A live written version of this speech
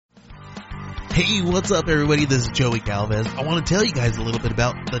Hey, what's up everybody? This is Joey Galvez. I want to tell you guys a little bit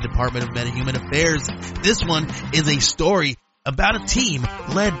about the Department of Meta-Human Affairs. This one is a story about a team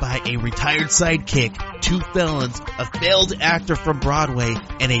led by a retired sidekick, two felons, a failed actor from Broadway,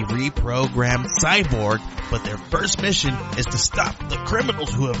 and a reprogrammed cyborg. But their first mission is to stop the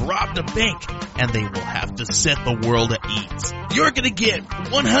criminals who have robbed a bank, and they will have to set the world at ease. You're gonna get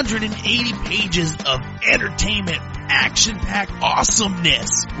 180 pages of entertainment, action-packed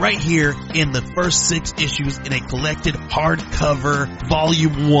awesomeness right here in the first 6 issues in a collected hardcover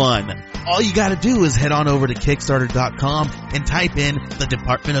volume 1. All you gotta do is head on over to Kickstarter.com and type in the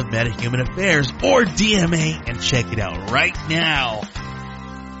Department of Meta-Human Affairs or DMA and check it out right now.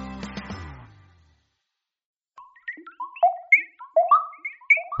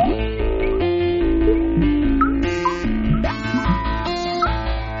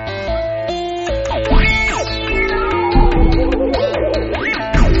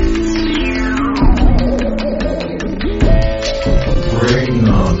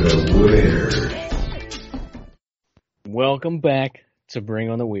 Welcome back to Bring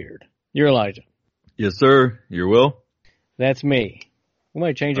on the Weird. You're Elijah. Yes, sir. You're Will. That's me. We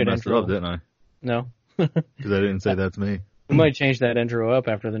might change that I messed intro up, didn't I? No. Because I didn't say that's me. We might change that intro up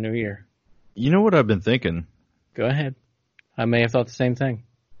after the new year. You know what I've been thinking? Go ahead. I may have thought the same thing.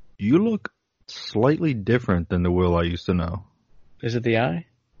 You look slightly different than the Will I used to know. Is it the eye?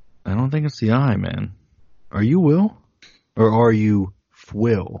 I don't think it's the eye, man. Are you Will? Or are you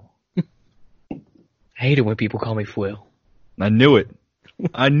Fwill? I hate it when people call me Fwill. I knew it.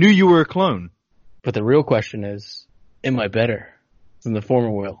 I knew you were a clone. But the real question is, am I better than the former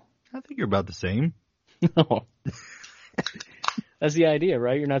Will? I think you're about the same. No. That's the idea,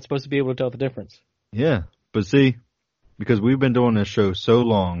 right? You're not supposed to be able to tell the difference. Yeah, but see, because we've been doing this show so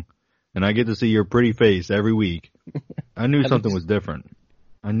long, and I get to see your pretty face every week, I knew something was different.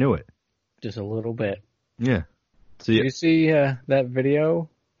 I knew it. Just a little bit. Yeah. See, you see that video?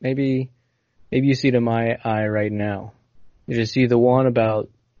 Maybe you see it in my eye right now. You just see the one about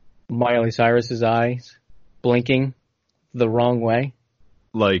Miley Cyrus's eyes blinking the wrong way.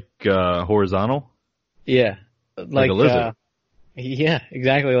 Like horizontal? Yeah. Like a lizard. Yeah,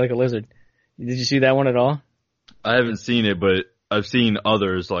 exactly like a lizard. Did you see that one at all? I haven't seen it, but I've seen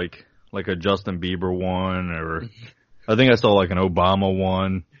others like a Justin Bieber one, or I think I saw like an Obama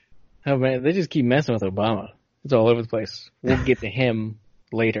one. Oh man, they just keep messing with Obama. It's all over the place. We'll get to him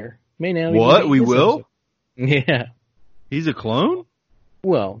later. What? We will? Yeah. He's a clone?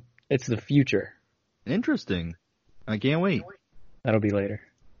 Well, it's the future. Interesting. I can't wait. That'll be later.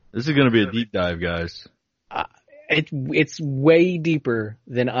 This is going to be a deep dive, guys. It's way deeper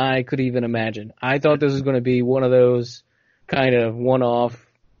than I could even imagine. I thought this was going to be one of those kind of one-off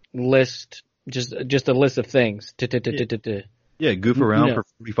list, just a list of things. Yeah, goof around for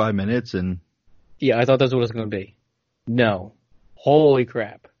 45 minutes and... Yeah, I thought that's what it was going to be. No. Holy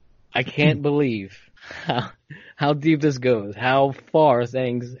crap. I can't believe how deep this goes, how far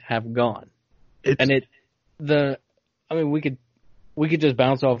things have gone. We could just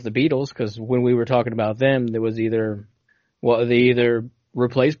bounce off the Beatles, because when we were talking about them, there was they either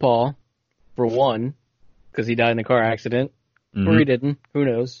replaced Paul for one, because he died in a car accident, or he didn't, who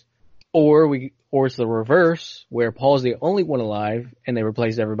knows, or it's the reverse, where Paul's the only one alive and they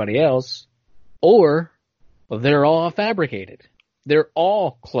replaced everybody else, or they're all fabricated. They're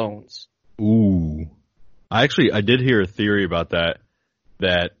all clones. Ooh. I did hear a theory about that,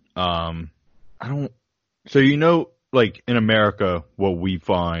 so you know, like in America, what we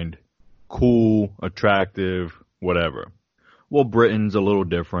find cool, attractive, whatever. Well, Britain's a little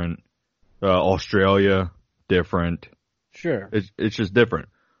different. Australia, different. Sure. It's just different.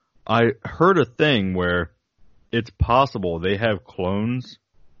 I heard a thing where it's possible they have clones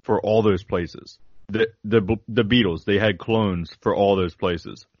for all those places. The Beatles, they had clones for all those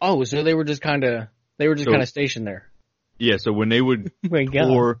places. Oh, so they were just kind of stationed there. Yeah, so when they would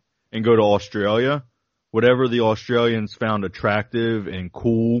tour and go to Australia, whatever the Australians found attractive and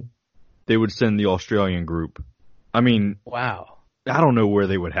cool, they would send the Australian group. I mean, wow. I don't know where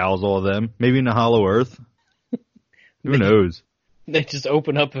they would house all of them. Maybe in the Hollow Earth. Who knows? They just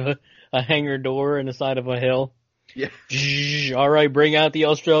open up a hangar door in the side of a hill. Yeah. All right, bring out the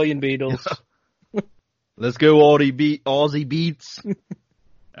Australian Beatles. Let's go, Aussie Beats.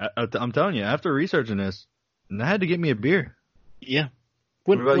 I'm telling you, after researching this, I had to get me a beer. Yeah.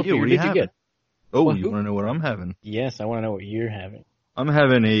 What about you? What do you have? Oh, Well, you want to know what I'm having? Yes, I want to know what you're having. I'm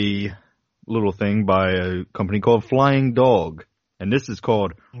having a little thing by a company called Flying Dog, and this is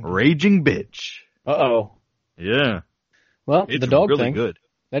called Raging Bitch. Uh-oh. Yeah. Well, it's the dog really thing, good.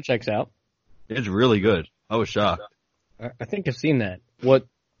 That checks out. It's really good. I was shocked. I think I've seen that. What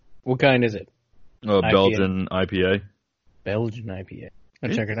kind is it? Belgian IPA. Belgian IPA. I'll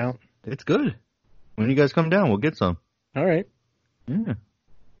check it out. It's good. When you guys come down, we'll get some. All right. Yeah.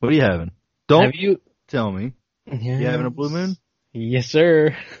 What are you having? Don't Have you? tell me. Yes. You having a Blue Moon? Yes,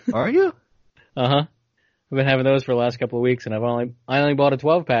 sir. Are you? Uh-huh. I've been having those for the last couple of weeks, and I only bought a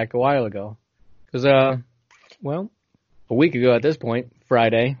 12-pack a while ago. Because, a week ago at this point,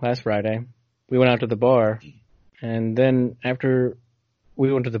 last Friday, we went out to the bar, and then after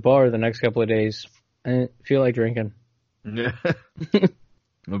we went to the bar the next couple of days, I didn't feel like drinking. Yeah.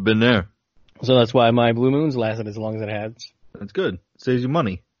 I've been there. So that's why my Blue Moons lasted as long as it has. That's good. Saves you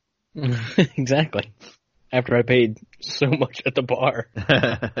money. Exactly. After I paid so much at the bar.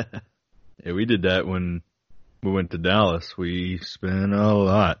 Yeah, we did that when we went to Dallas. We spent a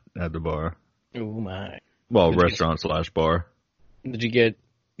lot at the bar. Oh my. Well, restaurant/bar. Did you get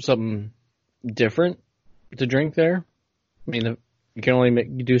something different to drink there? I mean, you can only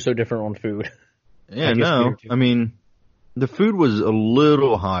do so different on food. Yeah, no. I mean, the food was a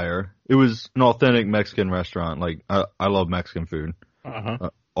little higher. It was an authentic Mexican restaurant. Like, I love Mexican food. Uh-huh.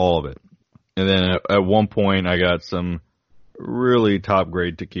 All of it. And then at one point, I got some really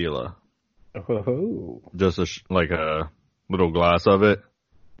top-grade tequila. Oh. Just like a little glass of it.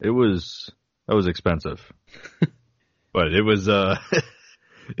 That was expensive. But it was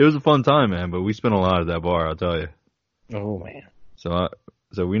it was a fun time, man. But we spent a lot at that bar, I'll tell you. Oh man.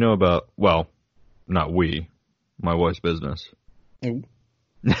 So we know about, well, not we, my wife's business.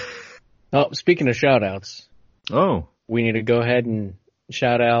 Oh, speaking of shout outs. Oh. We need to go ahead and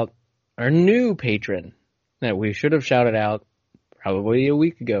shout out our new patron that we should have shouted out probably a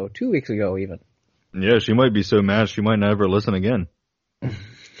week ago, 2 weeks ago even. Yeah, she might be so mad she might never listen again.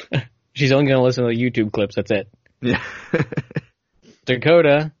 She's only going to listen to the YouTube clips, that's it. Yeah.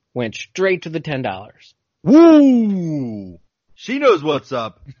 Dakota went straight to the $10. Woo! She knows what's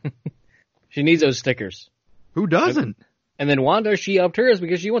up. She needs those stickers. Who doesn't? And then Wanda, she upped hers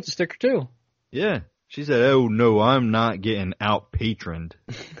because she wants a sticker too. Yeah. She said, oh no, I'm not getting out-patroned.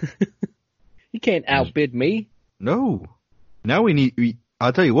 You can't outbid me. No. Now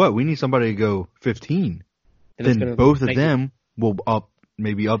I'll tell you what, we need somebody to go 15. Then both of them will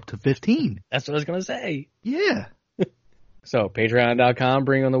maybe up to 15. That's what I was going to say. Yeah. So, patreon.com,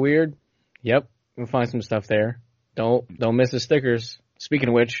 bring on the weird. Yep. We'll find some stuff there. Don't miss the stickers. Speaking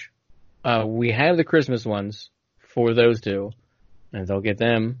of which, we have the Christmas ones for those two, and they'll get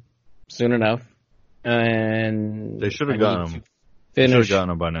them soon enough. And they should have gotten them. Should have gotten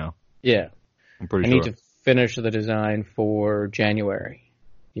them by now. Yeah. I'm pretty sure. I need to finish the design for January.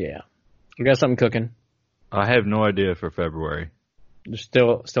 Yeah. We got something cooking. I have no idea for February. You're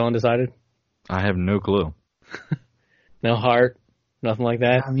still undecided? I have no clue. No heart? Nothing like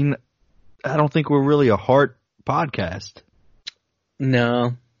that? I mean, I don't think we're really a heart podcast.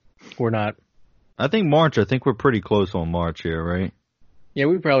 No, we're not. I think we're pretty close on March here, right? Yeah,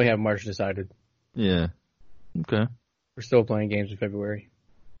 we probably have March decided. Yeah. Okay. We're still playing games in February.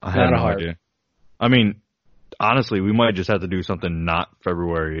 I have no idea. I mean, honestly, we might just have to do something not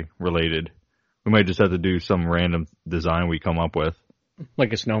February related. We might just have to do some random design we come up with.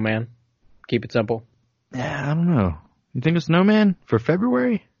 Like a snowman. Keep it simple. Yeah, I don't know. You think a snowman for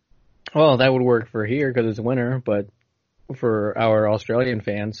February? Well, that would work for here because it's winter, but for our Australian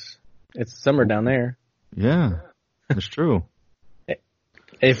fans, it's summer down there. Yeah, that's true.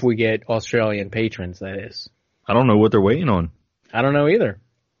 If we get Australian patrons, that is. I don't know what they're waiting on. I don't know either.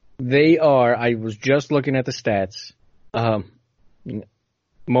 I was just looking at the stats.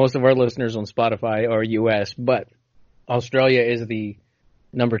 Most of our listeners on Spotify are U.S., but Australia is the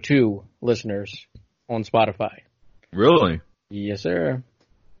number 2 listeners on Spotify. Really? Yes, sir.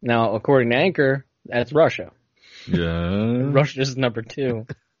 Now, according to Anchor, that's Russia. Yeah. Russia's number 2.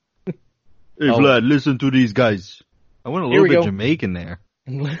 Hey, Vlad, listen to these guys. I went a little bit Jamaican there.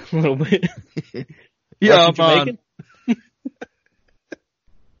 A little bit. Yeah, man.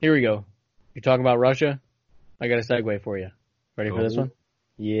 Here we go. You're talking about Russia? I got a segue for you. Ready for this one?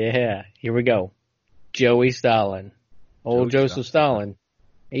 Yeah, here we go. Joey Stalin. Joseph Stalin.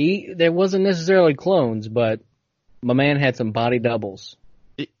 There wasn't necessarily clones, but my man had some body doubles.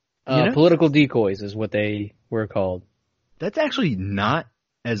 Political decoys is what they were called. That's actually not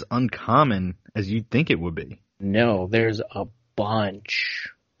as uncommon as you'd think it would be. No, there's a bunch.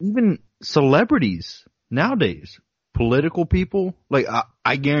 Even celebrities nowadays, political people, like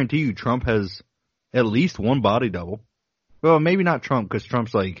I guarantee you Trump has at least one body double. Well, maybe not Trump, because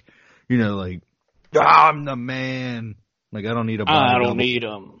Trump's like, I'm the man. Like, I don't need a body double. I don't need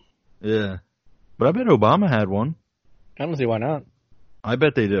him. Yeah. But I bet Obama had one. I don't see why not. I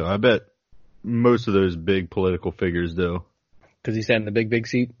bet they do. I bet most of those big political figures do. Because he sat in the big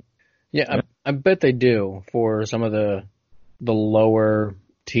seat? Yeah, I bet they do for some of the lower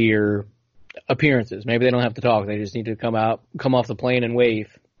tier appearances. Maybe they don't have to talk. They just need to come off the plane and wave.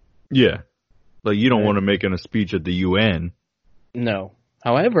 Yeah. Like, you don't want to make a speech at the UN. No.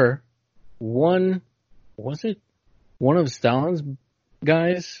 However, one of Stalin's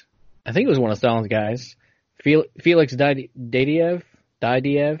guys? I think it was one of Stalin's guys. Felix Didiev.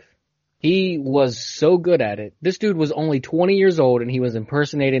 He was so good at it. This dude was only 20 years old, and he was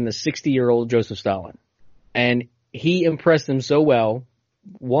impersonating the 60-year-old Joseph Stalin. And he impressed him so well,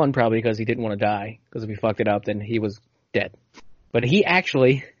 one, probably because he didn't want to die, because if he fucked it up, then he was dead. But he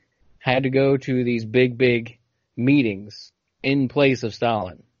actually had to go to these big meetings in place of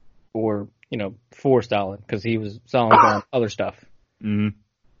Stalin, or, for Stalin, because Stalin was on other stuff.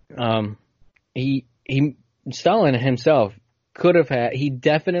 Mm-hmm. Stalin himself he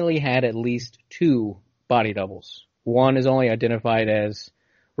definitely had at least 2 body doubles. One is only identified as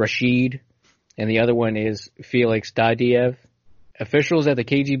Rashid, and the other one is Felix Didiev. Officials at the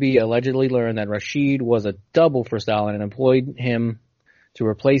KGB allegedly learned that Rashid was a double for Stalin and employed him to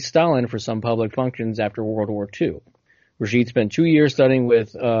replace Stalin for some public functions after World War II. Rashid spent 2 years studying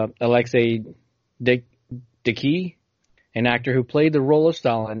with Alexei Dickey, an actor who played the role of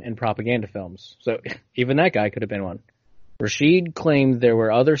Stalin in propaganda films. So even that guy could have been one. Rashid claimed there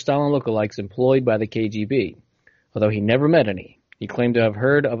were other Stalin lookalikes employed by the KGB, although he never met any. He claimed to have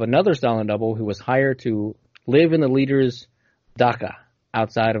heard of another Stalin double who was hired to live in the leader's dacha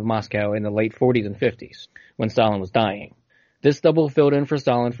outside of Moscow in the late 40s and 50s, when Stalin was dying. This double filled in for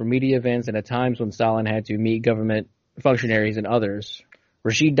Stalin for media events and at times when Stalin had to meet government functionaries and others.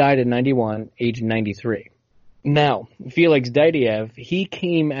 Rashid died in 91, aged 93. Now, Felix Didiev, he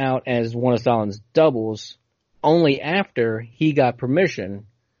came out as one of Stalin's doubles only after he got permission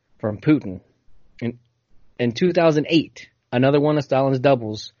from Putin. In 2008, another one of Stalin's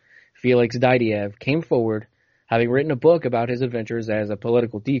doubles, Felix Didiev, came forward, having written a book about his adventures as a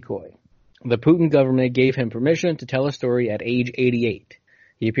political decoy. The Putin government gave him permission to tell a story at age 88.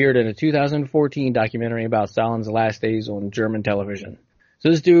 He appeared in a 2014 documentary about Stalin's last days on German television. So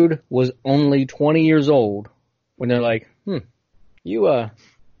this dude was only 20 years old when they're like, you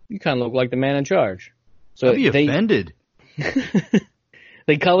kind of look like the man in charge. So I'd be offended.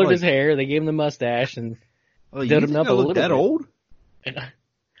 They colored his hair, they gave him the mustache, and did him up a little bit. That old? I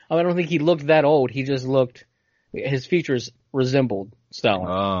don't think he looked that old. He just his features resembled Stalin.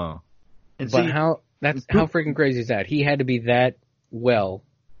 Oh. But how freaking crazy is that? He had to be that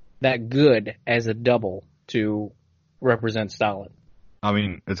good as a double to represent Stalin. I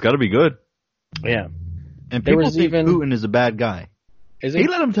mean, it's got to be good. Yeah. And people think Putin is a bad guy. Is he? He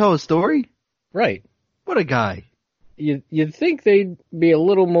let him tell his story? Right. What a guy. You'd think they'd be a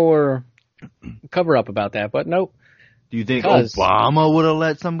little more cover up about that, but nope. Do you think Obama would have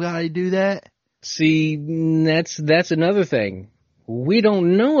let some guy do that? See, that's another thing. We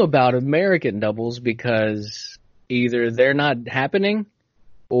don't know about American doubles because either they're not happening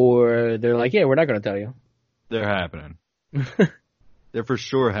or they're like, yeah, we're not going to tell you. They're happening. They're for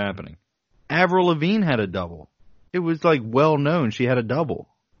sure happening. Avril Lavigne had a double. It was like well known she had a double.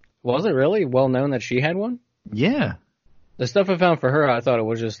 Was it really well known that she had one? Yeah. The stuff I found for her, I thought it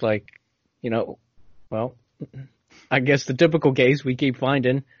was just like, well, I guess the typical case we keep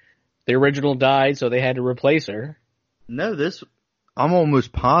finding. The original died, so they had to replace her. No, I'm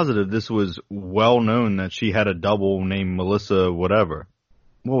almost positive this was well known that she had a double named Melissa whatever.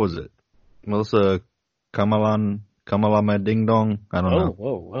 What was it? Melissa Kamalama Ding Dong? I don't know.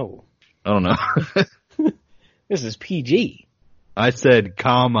 Whoa. I don't know. This is PG. I said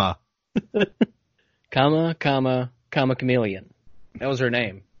comma. Comma, chameleon. That was her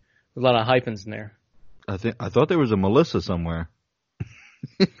name. There's a lot of hyphens in there. I thought there was a Melissa somewhere.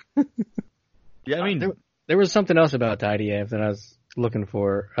 Yeah, I mean, there was something else about Didiev that I was looking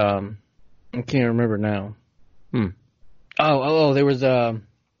for. I can't remember now. There was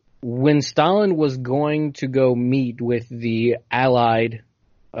when Stalin was going to go meet with the Allied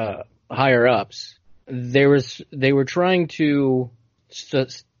higher ups. They were trying to.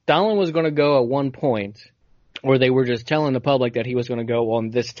 Stalin was going to go at one point, or they were just telling the public that he was going to go on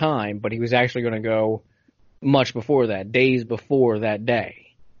this time, but he was actually going to go much before that, days before that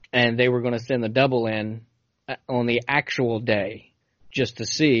day. And they were going to send the double in on the actual day just to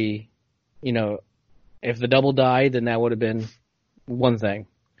see, if the double died, then that would have been one thing.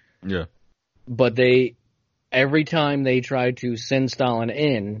 Yeah. But every time they tried to send Stalin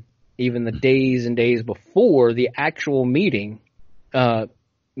in, even the days and days before the actual meeting,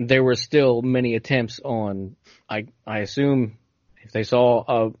 there were still many attempts on, I assume, if they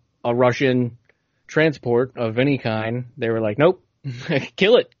saw a Russian transport of any kind, they were like, nope,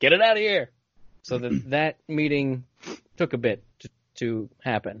 Kill it. Get it out of here. So that meeting took a bit to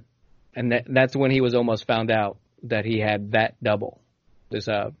happen. And that's when he was almost found out that he had that double, this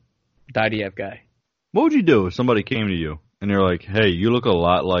Didiev guy. What would you do if somebody came to you and they're like, "Hey, you look a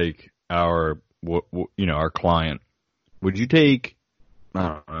lot like our client. Would you take, I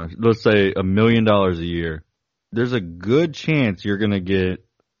don't know, let's say $1 million a year? There's a good chance you're going to get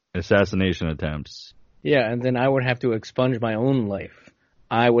assassination attempts." Yeah, and then I would have to expunge my own life.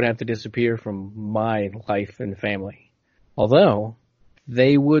 I would have to disappear from my life and family. Although,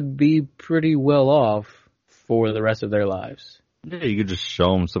 they would be pretty well off for the rest of their lives. Yeah, you could just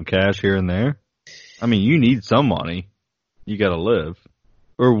show them some cash here and there. I mean, you need some money. You got to live.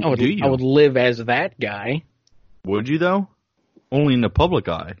 Or do you? I would live as that guy. Would you, though? Only in the public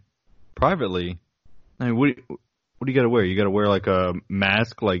eye. Privately, I mean, what do you got to wear? You got to wear like a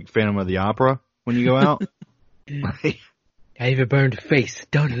mask like Phantom of the Opera when you go out? I have a burned face.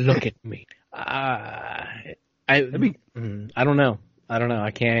 Don't look at me. I don't know.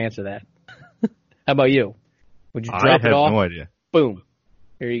 I can't answer that. How about you? Would you drop it off? I have no idea. Boom.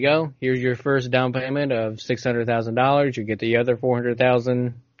 Here you go. Here's your first down payment of $600,000. You get the other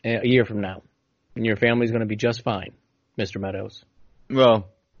 $400,000 a year from now, and your family's going to be just fine, Mr. Meadows. Well,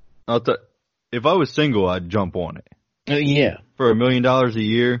 if I was single, I'd jump on it. Yeah. For $1 million a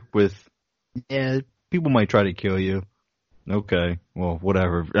year people might try to kill you. Okay, well,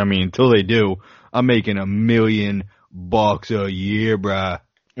 whatever. I mean, until they do, I'm making $1 million a year, bruh.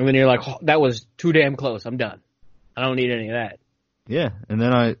 And then you're like, oh, that was too damn close. I'm done. I don't need any of that. Yeah, and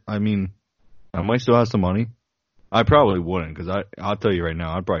then I might still have some money. I probably wouldn't, because I'll tell you right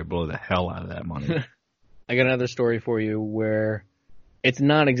now, I'd probably blow the hell out of that money. I got another story for you where it's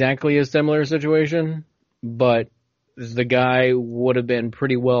not exactly a similar situation, but the guy would have been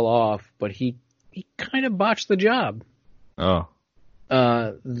pretty well off, but he kind of botched the job. Oh.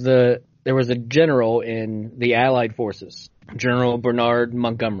 There was a general in the Allied forces, General Bernard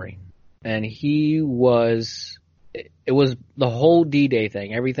Montgomery, and it was the whole D-Day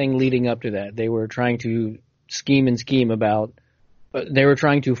thing, everything leading up to that. They were trying to they were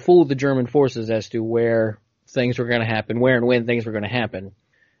trying to fool the German forces as to where things were going to happen, where and when things were going to happen.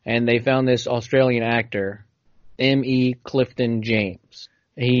 And they found this Australian actor, M.E. Clifton James.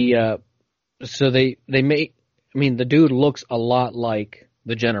 The dude looks a lot like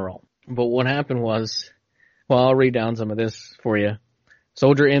the general. But what happened was, I'll read down some of this for you.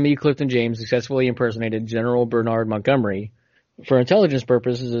 Soldier M.E. Clifton James successfully impersonated General Bernard Montgomery for intelligence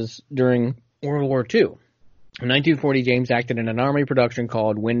purposes during World War II. In 1940, James acted in an Army production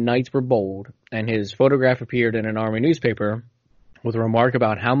called When Nights Were Bold, and his photograph appeared in an Army newspaper with a remark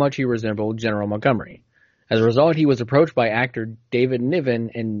about how much he resembled General Montgomery. As a result, he was approached by actor David Niven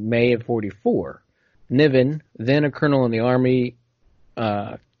in May of 1944. Niven, then a colonel in the Army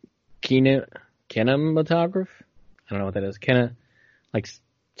kinematograph? I don't know what that is.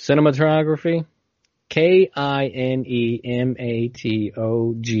 Cinematography?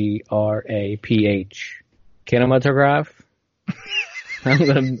 Kinematograph. Kinematograph. I'm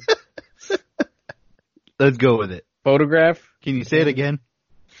going to... Let's go with it. Photograph. Can you say it again?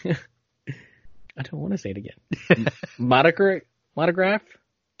 I don't want to say it again. Monograph?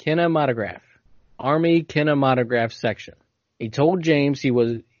 Kinematograph. Army Kinematograph Section. He told James he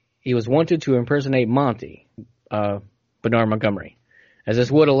was wanted to impersonate Monty, Bernard Montgomery, as this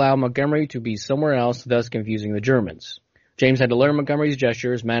would allow Montgomery to be somewhere else, thus confusing the Germans. James had to learn Montgomery's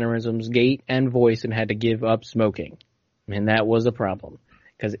gestures, mannerisms, gait, and voice, and had to give up smoking. And that was a problem.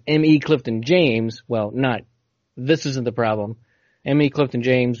 Because M.E. Clifton James, this isn't the problem. M.E. Clifton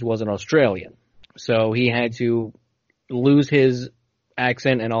James was an Australian. So he had to lose his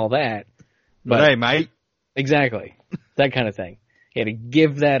accent and all that. But hey, mate. Exactly. That kind of thing. He had to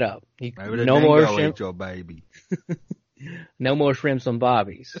give that up. No more shrimps on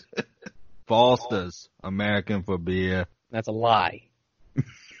bobbies. Foster's, American for beer. That's a lie.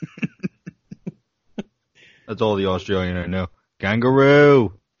 That's all the Australian I know.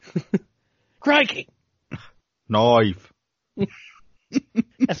 Kangaroo. Crikey. Knife.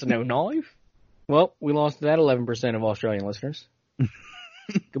 That's no knife. Well, we lost that 11% of Australian listeners.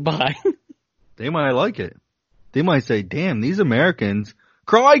 Goodbye. They might like it. They might say, damn, these Americans.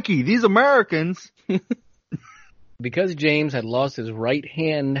 Crikey, these Americans. Because James had lost his right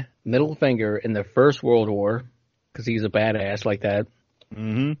hand middle finger in the First World War, because he's a badass like that,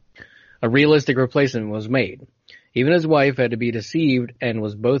 a realistic replacement was made. Even his wife had to be deceived and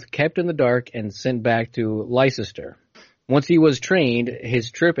was both kept in the dark and sent back to Leicester. Once he was trained,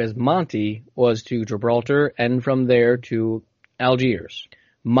 his trip as Monty was to Gibraltar and from there to Algiers.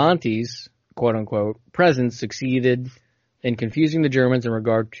 Monty's, quote-unquote, presence succeeded in confusing the Germans in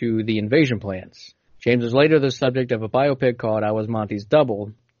regard to the invasion plans. James was later the subject of a biopic called I Was Monty's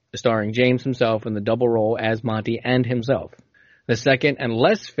Double, starring James himself in the double role as Monty and himself. The second and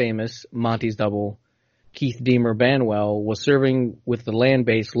less famous Monty's Double, Keith Deemer Banwell, was serving with the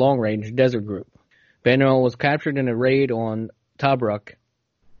land-based long-range Desert Group. Banwell was captured in a raid on Tobruk,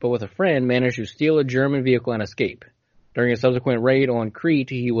 but with a friend managed to steal a German vehicle and escape. During a subsequent raid on Crete,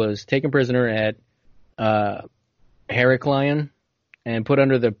 he was taken prisoner at Heraklion and put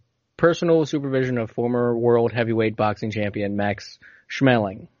under the personal supervision of former world heavyweight boxing champion Max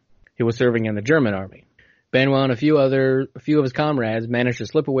Schmeling. He was serving in the German army. Banwell and a few of his comrades managed to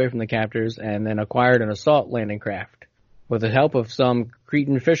slip away from the captors and then acquired an assault landing craft. With the help of some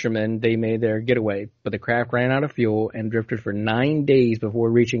Cretan fishermen, they made their getaway, but the craft ran out of fuel and drifted for 9 days before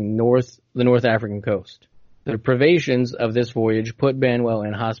reaching the North African coast. The privations of this voyage put Banwell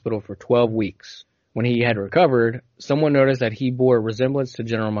in hospital for 12 weeks. When he had recovered, someone noticed that he bore a resemblance to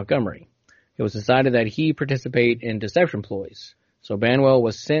General Montgomery. It was decided that he participate in deception ploys. So Banwell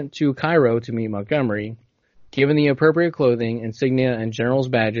was sent to Cairo to meet Montgomery, given the appropriate clothing, insignia, and general's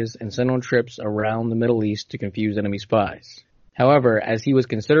badges, and sent on trips around the Middle East to confuse enemy spies. However, as he was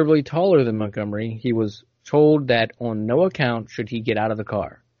considerably taller than Montgomery, he was told that on no account should he get out of the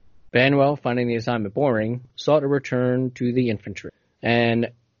car. Banwell, finding the assignment boring, sought a return to the infantry.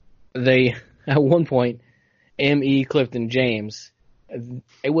 And they, at one point, M.E. Clifton James,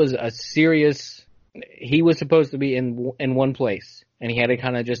 it was a serious, he was supposed to be in one place, and he had to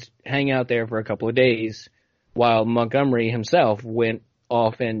kind of just hang out there for a couple of days, while Montgomery himself went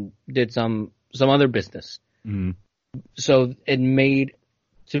off and did some other business. Mm. So to make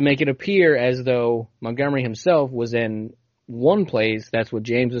it appear as though Montgomery himself was in one place, that's what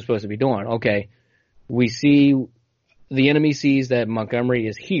James was supposed to be doing. Okay, the enemy sees that Montgomery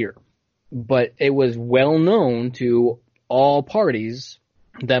is here, but it was well known to all parties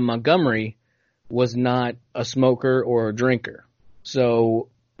that Montgomery was not a smoker or a drinker. So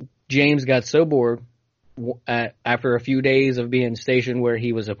James got so bored after a few days of being stationed where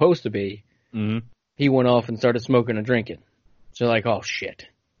he was supposed to be, he went off and started smoking and drinking. So like, oh shit.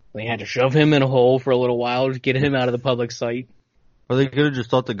 They had to shove him in a hole for a little while to get him out of the public sight. Or they could have just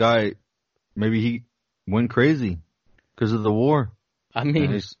thought the guy, maybe he went crazy because of the war. I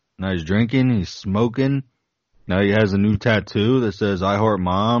mean, now he's drinking, he's smoking. Now he has a new tattoo that says "I Heart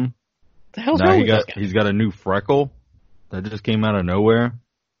Mom." The hell's wrong with this guy? He's got a new freckle that just came out of nowhere.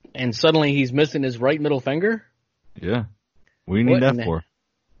 And suddenly he's missing his right middle finger? Yeah. What do you need that for?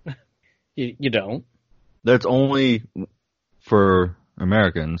 You don't. That's only for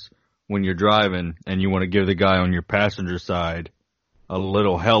Americans when you're driving and you want to give the guy on your passenger side a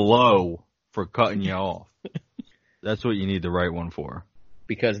little hello for cutting you off. That's what you need the right one for.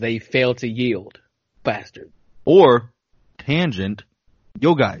 Because they fail to yield. Bastard. Or, tangent,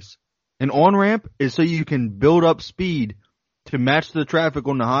 yo guys, an on-ramp is so you can build up speed to match the traffic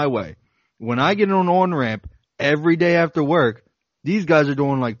on the highway. When I get on an on-ramp every day after work, these guys are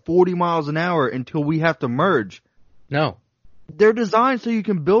doing like 40 miles an hour until we have to merge. No. They're designed so you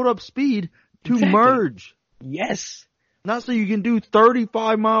can build up speed to merge. Yes. Not so you can do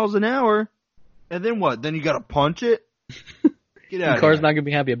 35 miles an hour. And then what? Then you gotta punch it? Get out The car's not gonna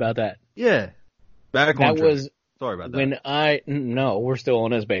be happy about that. Yeah. Back on track. Sorry about that. No, we're still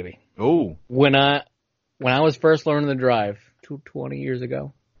on this, baby. Oh. When I was first learning to drive 20 years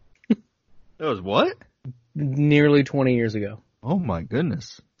ago. That was what? Nearly 20 years ago. Oh my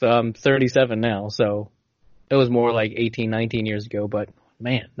goodness. So I'm 37 now, so it was more like 18, 19 years ago, but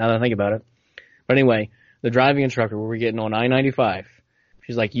man, now that I think about it. But anyway, the driving instructor, we were getting on I-95.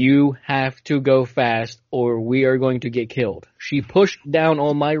 She's like, you have to go fast or we are going to get killed. She pushed down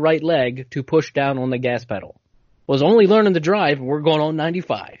on my right leg to push down on the gas pedal. Was only learning to drive and we're going on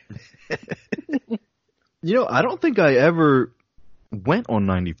 95. You know, I don't think I ever went on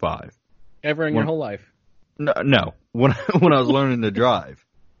 95. Ever in your whole life? No. When I was learning to drive.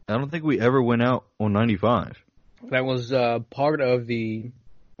 I don't think we ever went out on 95. That was part of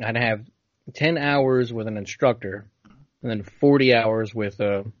I'd have 10 hours with an instructor and then 40 hours with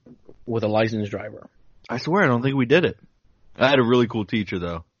a licensed driver. I swear I don't think we did it. I had a really cool teacher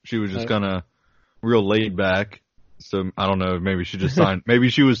though. She was just kind of real laid back. So I don't know, maybe she just signed, maybe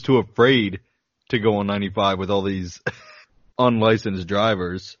she was too afraid to go on 95 with all these unlicensed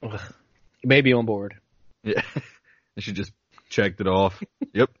drivers. Baby on board. Yeah. And she just checked it off.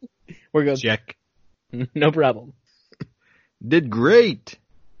 Yep. We're good. Check. No problem. Did great.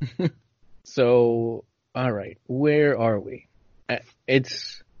 So, all right. Where are we?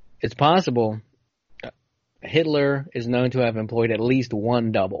 It's possible Hitler is known to have employed at least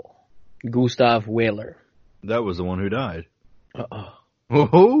one double. Gustav Wehler. That was the one who died. Uh-oh.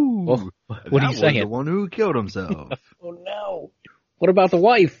 Oh, Well, what are you that was saying? the one who killed himself. Oh no! What about the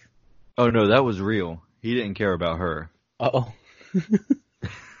wife? Oh no, that was real. He didn't care about her. Uh-oh.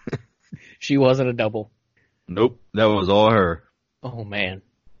 She wasn't a double. Nope, that was all her. Oh man.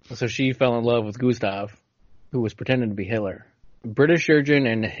 So she fell in love with Gustav, who was pretending to be Hitler. British surgeon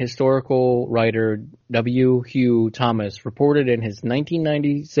and historical writer W. Hugh Thomas reported in his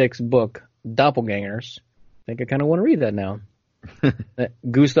 1996 book, Doppelgangers, I think I kind of want to read that now, that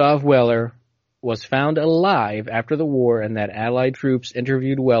Gustav Weller was found alive after the war and that Allied troops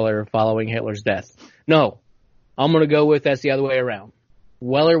interviewed Weller following Hitler's death. No, I'm going to go with that's the other way around.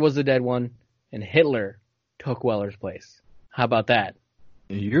 Weller was the dead one, and Hitler took Weller's place. How about that?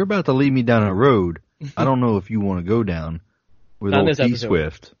 You're about to lead me down a road I don't know if you want to go down with Not old this T episode.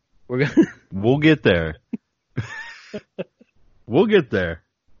 Swift. We're going. We'll get there. We'll get there.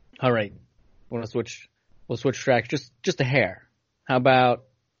 All right. We'll switch tracks just a hair. How about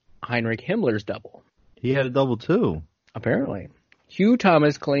Heinrich Himmler's double? He had a double too. Apparently. Hugh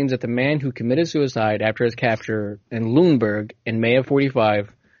Thomas claims that the man who committed suicide after his capture in Lüneburg in May of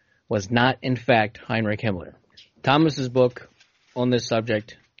 45 was not, in fact, Heinrich Himmler. Thomas's book on this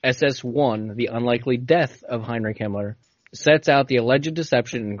subject, SS-1, The Unlikely Death of Heinrich Himmler, sets out the alleged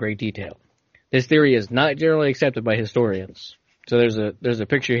deception in great detail. This theory is not generally accepted by historians. So there's a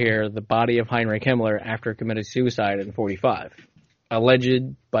picture here of the body of Heinrich Himmler after committing suicide in 45,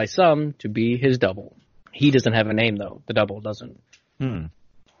 alleged by some to be his double. He doesn't have a name, though. The double doesn't.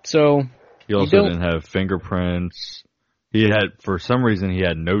 So He also didn't have fingerprints. For some reason, he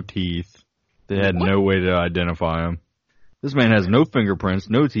had no teeth. They had no way to identify him. This man has no fingerprints,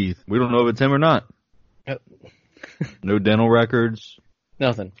 no teeth. We don't know if it's him or not. No dental records.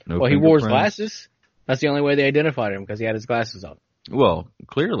 Nothing. No Well, he wore his fingerprints. glasses. That's the only way they identified him, because he had his glasses on. Well,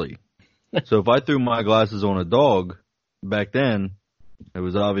 clearly. So if I threw my glasses on a dog back then, it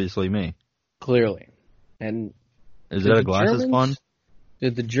was obviously me. Clearly. And Is Did that the a glasses Germans- pun?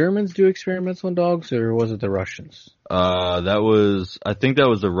 did the Germans do experiments on dogs, or was it the Russians? I think that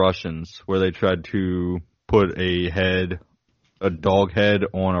was the Russians, where they tried to put a dog head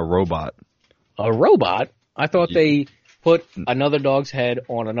on a robot. A robot? I thought they put another dog's head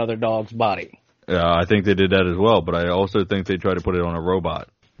on another dog's body. I think they did that as well, but I also think they tried to put it on a robot.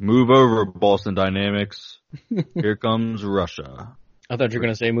 Move over, Boston Dynamics. Here comes Russia. I thought you were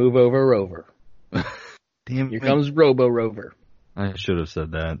going to say move over, Rover. Damn Here it. comes Robo Rover. I should have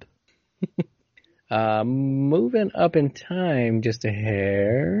said that. Moving up in time just a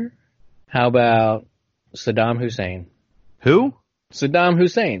hair. How about Saddam Hussein? Who? Saddam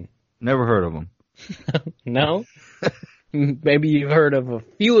Hussein. Never heard of him. No? Maybe you've heard of a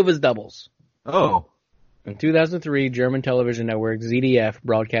few of his doubles. Oh. In 2003, German television network ZDF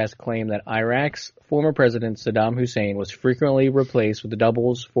broadcast claimed that Iraq's former president Saddam Hussein was frequently replaced with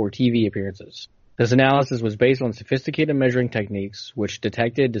doubles for TV appearances. This analysis was based on sophisticated measuring techniques which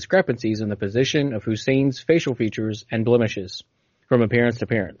detected discrepancies in the position of Hussein's facial features and blemishes from appearance to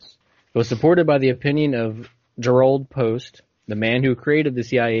appearance. It was supported by the opinion of Gerald Post, the man who created the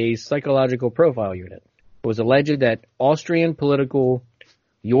CIA's psychological profile unit. It was alleged that Austrian political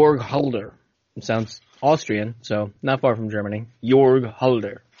Jörg Haider, it sounds Austrian, so not far from Germany, Jörg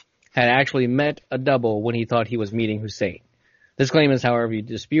Haider, had actually met a double when he thought he was meeting Hussein. This claim is, however,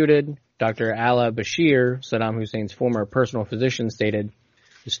 disputed. Dr. Ala Bashir, Saddam Hussein's former personal physician, stated,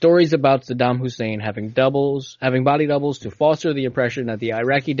 "The stories about Saddam Hussein having body doubles to foster the impression that the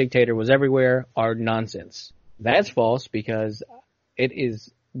Iraqi dictator was everywhere are nonsense." That's false because it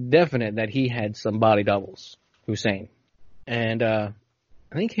is definite that he had some body doubles, Hussein. And I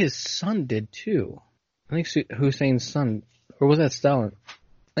think his son did too. I think Hussein's son, or was that Stalin? I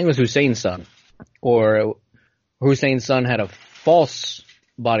think it was Hussein's son. Or Hussein's son had a false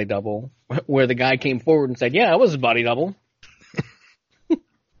body double where the guy came forward and said, "Yeah, I was his body double.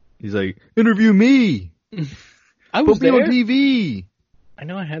 He's like, interview me. I was Put me there." on TV. I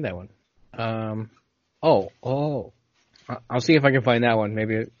know I had that one. I'll see if I can find that one.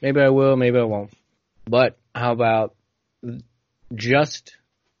 Maybe I will, maybe I won't. But how about just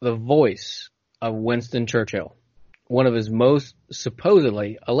the voice of Winston Churchill? One of his most,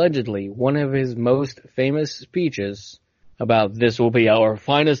 allegedly, one of his most famous speeches about "this will be our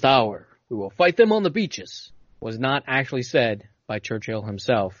finest hour. We will fight them on the beaches," was not actually said by Churchill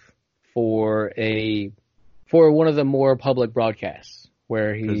himself for one of the more public broadcasts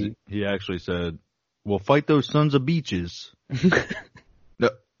where He actually said, "We'll fight those sons of beaches." No,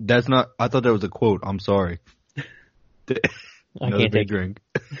 that's not. I thought that was a quote. I'm sorry. I Another can't big take drink.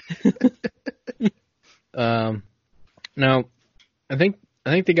 Now, I think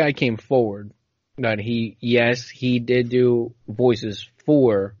the guy came forward But he did do voices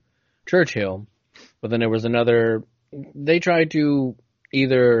for Churchill, but then there was another. They tried to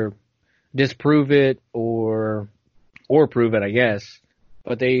either disprove it or prove it, I guess.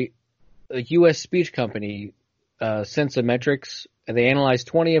 But the U.S. speech company, Sensometrics, they analyzed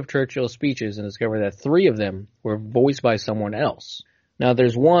 20 of Churchill's speeches and discovered that 3 of them were voiced by someone else. Now,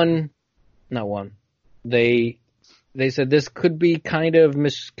 there's not one. They said this could be kind of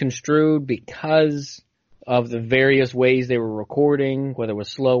misconstrued because of the various ways they were recording, whether it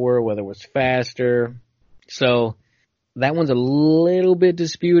was slower, whether it was faster. So that one's a little bit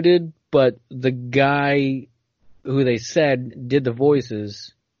disputed, but the guy who they said did the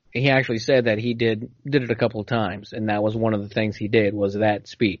voices, he actually said that he did it a couple of times, and that was one of the things he did, was that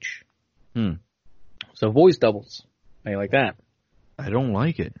speech. So voice doubles. How you like that? I don't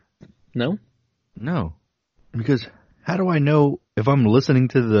like it. No? No. Because how do I know if I'm listening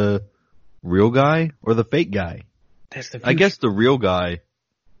to the real guy or the fake guy? That's the I guess the real guy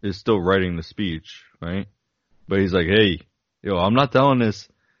is still writing the speech, right? But he's like, hey, I'm not telling this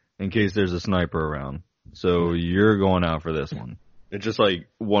in case there's a sniper around. So you're going out for this one. It's just like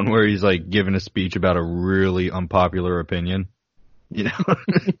one where he's like giving a speech about a really unpopular opinion. You know?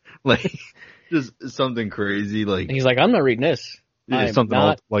 Like, just something crazy. Like, and he's like, I'm not reading this.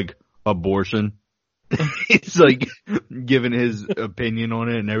 Something like abortion. He's like giving his opinion on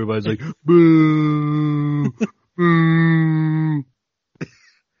it, and everybody's like, boo, boo.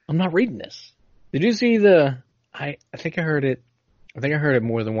 I'm not reading this. Did you see I think I heard it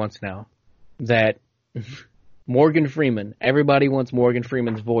more than once now, that Morgan Freeman, everybody wants Morgan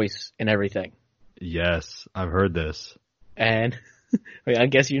Freeman's voice in everything. Yes, I've heard this. And I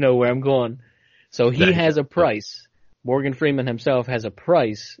guess you know where I'm going. So he has a price. Morgan Freeman himself has a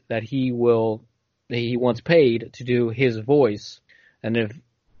price that he wants paid to do his voice. And if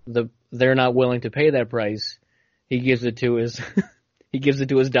they're not willing to pay that price, he gives it to his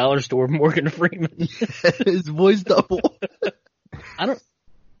dollar store, Morgan Freeman. His voice double.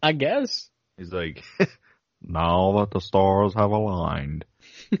 I guess. He's like, now that the stars have aligned.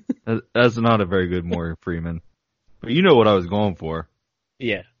 That's not a very good Morgan Freeman. But you know what I was going for.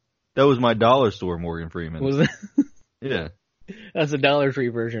 Yeah. That was my dollar store, Morgan Freeman. Was it? Yeah. That's a Dollar Tree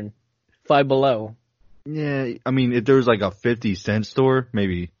version. Five Below. Yeah, I mean, if there was like a 50-cent store,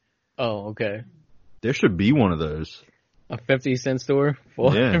 maybe. Oh, okay. There should be one of those. A 50-cent store for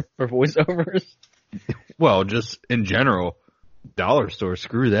voiceovers? Well, just in general. Dollar store,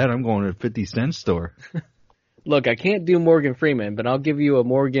 screw that. I'm going to a 50-cent store. Look, I can't do Morgan Freeman, but I'll give you a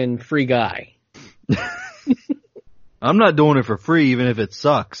Morgan free guy. I'm not doing it for free, even if it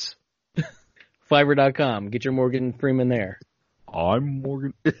sucks. Fiverr.com. Get your Morgan Freeman there. I'm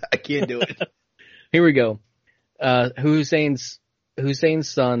Morgan. I can't do it. Here we go. Hussein's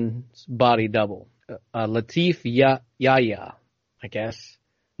son's body double. Latif Yahya, I guess.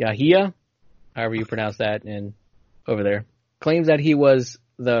 Yahya, however you pronounce that over there, claims that he was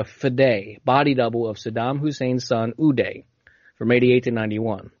the Fideh, body double of Saddam Hussein's son Uday from 88 to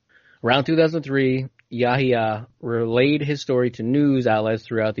 91. Around 2003, Yahya relayed his story to news outlets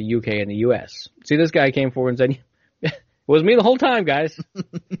throughout the UK and the US. See, this guy came forward and said, it was me the whole time, guys.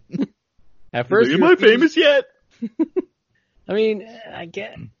 At first, am I famous yet? I mean,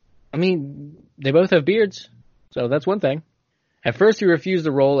 they both have beards, so that's one thing. At first, he refused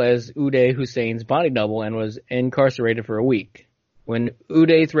the role as Uday Hussein's body double and was incarcerated for a week. When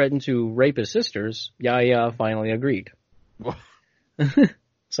Uday threatened to rape his sisters, Yahya finally agreed.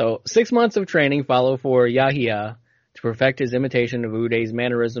 So, 6 months of training follow for Yahya to perfect his imitation of Uday's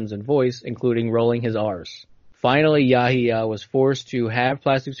mannerisms and voice, including rolling his R's. Finally, Yahya was forced to have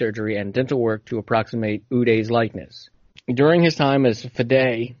plastic surgery and dental work to approximate Uday's likeness. During his time as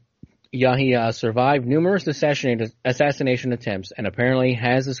Fideh, Yahya survived numerous assassination attempts and apparently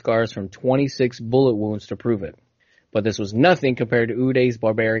has the scars from 26 bullet wounds to prove it. But this was nothing compared to Uday's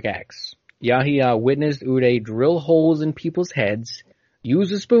barbaric acts. Yahya witnessed Uday drill holes in people's heads,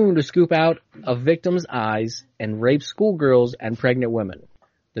 use a spoon to scoop out a victim's eyes, and rape schoolgirls and pregnant women.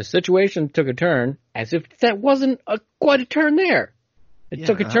 The situation took a turn, as if that wasn't quite a turn there. It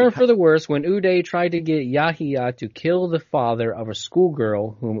took a turn for the worse when Uday tried to get Yahya to kill the father of a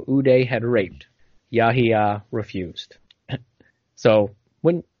schoolgirl whom Uday had raped. Yahya refused. So,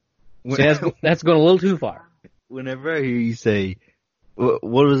 that's going a little too far. Whenever I hear you say, what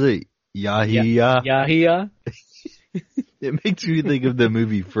was it? Yahya? Yahya? It makes me think of the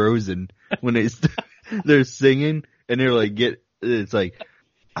movie Frozen when they're singing and they're like, it's like,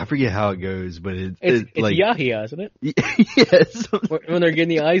 I forget how it goes, but it's like Yahya, isn't it? Yes. When they're getting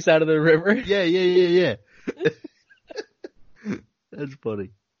the ice out of the river. Yeah. That's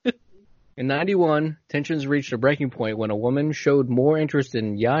funny. In 91, tensions reached a breaking point when a woman showed more interest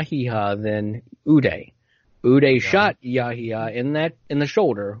in Yahya than Uday. Uday shot Yahya in the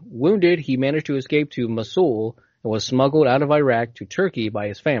shoulder. Wounded, he managed to escape to Mosul and was smuggled out of Iraq to Turkey by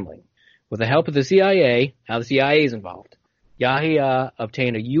his family. With the help of the CIA, now the CIA is involved, Yahya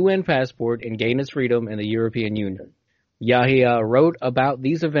obtained a UN passport and gained his freedom in the European Union. Yahya wrote about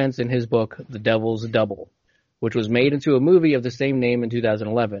these events in his book, The Devil's Double, which was made into a movie of the same name in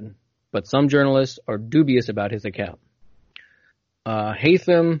 2011, but some journalists are dubious about his account.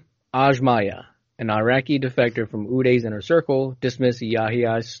 Haytham Ajmaya, an Iraqi defector from Uday's inner circle, dismissed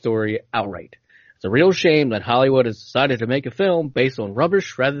Yahya's story outright. It's a real shame that Hollywood has decided to make a film based on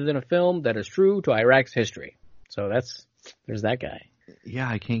rubbish rather than a film that is true to Iraq's history. So there's that guy. Yeah,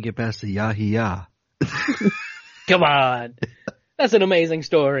 I can't get past the Yahya. Come on. That's an amazing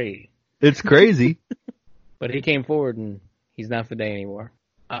story. It's crazy. But he came forward and he's not for day anymore.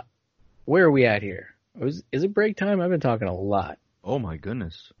 Where are we at here? Is it break time? I've been talking a lot. Oh my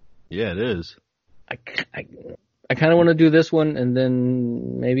goodness. Yeah, it is. I kind of want to do this one and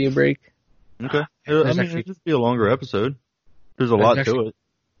then maybe a break. Okay. It'll just be a longer episode. There's a lot to it.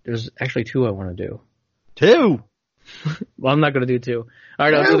 There's actually 2 I want to do. 2? Well, I'm not going to do 2. All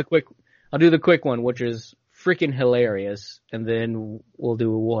right, I'll do the quick one, which is freaking hilarious, and then we'll do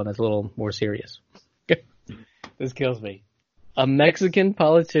one that's a little more serious. This kills me. A Mexican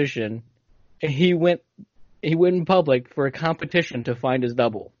politician, he went in public for a competition to find his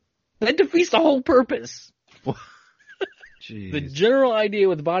double. That defeats the whole purpose. Jeez. The general idea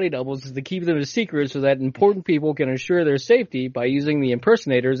with body doubles is to keep them a secret so that important people can assure their safety by using the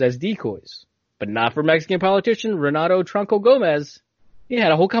impersonators as decoys. But not for Mexican politician Renato Tronco Gomez. He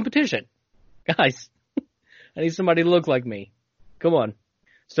had a whole competition. Guys, I need somebody to look like me. Come on.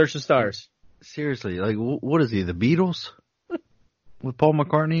 Search the stars. Seriously, like, what is he, the Beatles? With Paul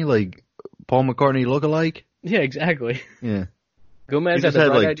McCartney? Like, Paul McCartney look-alike? Yeah, exactly. Yeah. Gomez he just had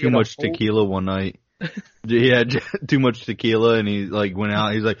like too much tequila one night. He had too much tequila and he like went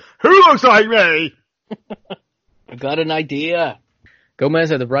out. He's like, "Who looks like me?" I got an idea. Gomez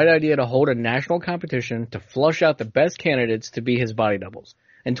had the right idea to hold a national competition to flush out the best candidates to be his body doubles.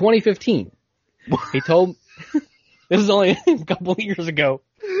 In 2015, he told, this is only a couple of years ago.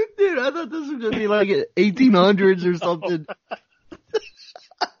 Dude, I thought this was going to be like 1800s or something.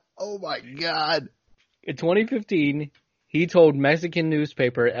 Oh my God. In 2015, he told Mexican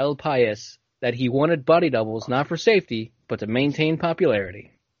newspaper El País that he wanted body doubles not for safety, but to maintain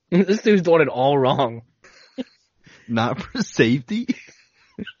popularity. This dude's doing it all wrong. Not for safety?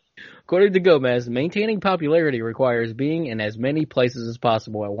 According to Gomez, maintaining popularity requires being in as many places as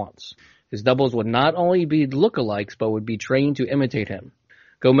possible at once. His doubles would not only be lookalikes, but would be trained to imitate him.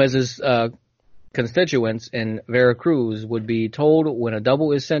 Gomez's constituents in Veracruz would be told when a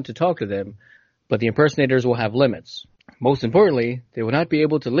double is sent to talk to them, but the impersonators will have limits. Most importantly, they will not be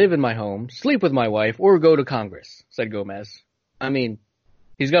able to live in my home, sleep with my wife, or go to Congress, said Gomez. I mean,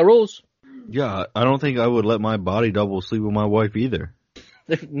 he's got rules. Yeah, I don't think I would let my body double sleep with my wife either.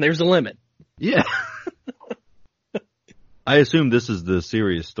 There's a limit. Yeah. I assume this is the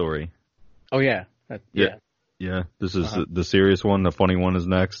serious story. Oh, yeah. Yeah. Yeah, this is the serious one. The funny one is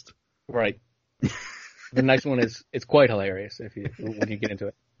next. Right. The next one it's quite hilarious when you get into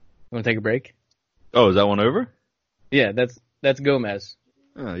it. You want to take a break? Oh, is that one over? Yeah, that's Gomez.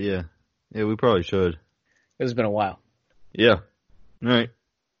 Oh, yeah. Yeah, we probably should. This has been a while. Yeah. All right.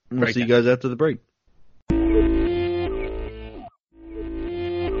 We'll see you guys after the break.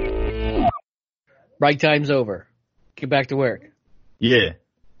 Break time's over. Get back to work. Yeah.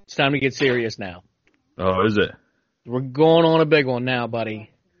 It's time to get serious now. Oh, is it? We're going on a big one now, buddy.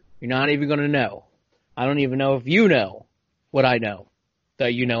 You're not even going to know. I don't even know if you know what I know.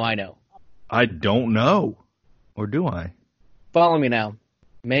 That you know I know. I don't know. Or do I? Follow me now.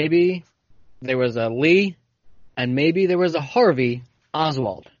 Maybe there was a Lee and maybe there was a Harvey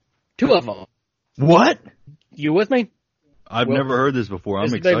Oswald. 2 of them. What? You with me? I've never heard this before.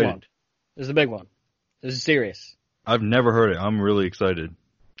 I'm excited. This is a big one. This is serious. I've never heard it. I'm really excited.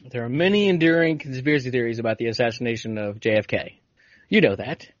 There are many enduring conspiracy theories about the assassination of JFK. You know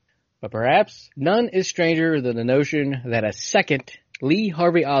that. But perhaps none is stranger than the notion that a second Lee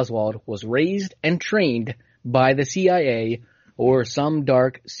Harvey Oswald was raised and trained by the CIA or some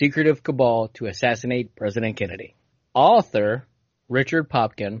dark, secretive cabal to assassinate President Kennedy. Author Richard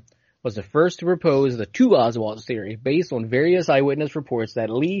Popkin was the first to propose the 2 Oswalds theory based on various eyewitness reports that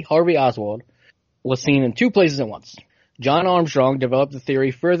Lee Harvey Oswald was seen in 2 places at once. John Armstrong developed the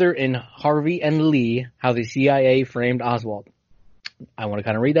theory further in Harvey and Lee, how the CIA framed Oswald. I want to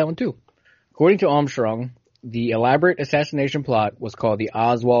kind of read that one too. According to Armstrong, The elaborate assassination plot was called the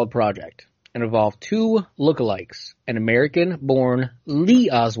Oswald Project and involved two lookalikes, an American-born Lee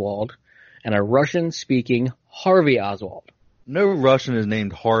Oswald and a Russian-speaking Harvey Oswald. No Russian is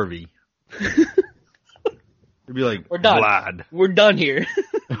named Harvey. It'd be like, We're done. Vlad. We're done here.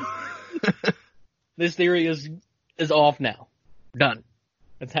 This theory is off now. Done.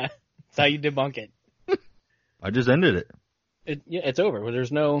 That's how you debunk it. I just ended it. It's over.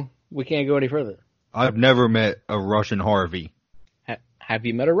 We can't go any further. I've never met a Russian Harvey. Have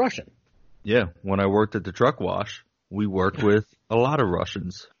you met a Russian? Yeah, when I worked at the truck wash, we worked with a lot of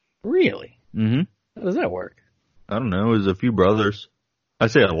Russians. Really? Mm-hmm. How does that work? I don't know, it was a few brothers. I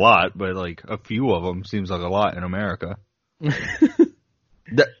say a lot, but like a few of them seems like a lot in America.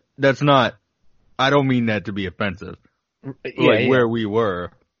 That's not, I don't mean that to be offensive. Where we were.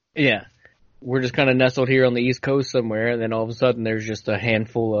 Yeah. We're just kind of nestled here on the East Coast somewhere, and then all of a sudden there's just a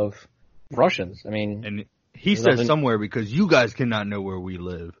handful of Russians. I mean, and he says somewhere because you guys cannot know where we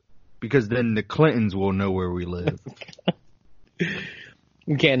live, because then the Clintons will know where we live.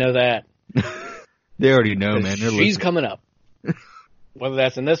 You can't know that. They already know, man. She's coming up. Whether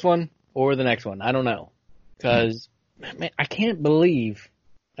that's in this one or the next one, I don't know. Because, man, I can't believe,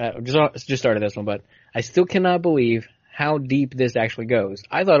 just started this one, but I still cannot believe how deep this actually goes.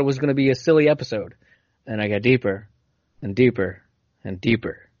 I thought it was going to be a silly episode. And I got deeper and deeper and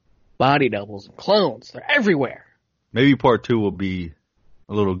deeper. Body doubles and clones, they're everywhere. Maybe part 2 will be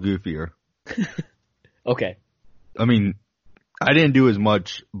a little goofier. Okay. I mean, I didn't do as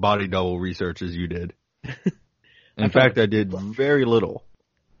much body double research as you did. In fact, I did very little.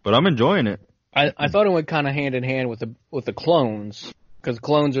 But I'm enjoying it. I thought it went kind of hand in hand with the clones, because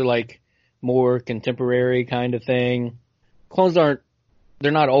clones are like more contemporary kind of thing. Clones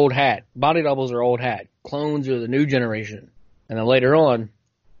they're not old hat. Body doubles are old hat. Clones are the new generation. And then later on,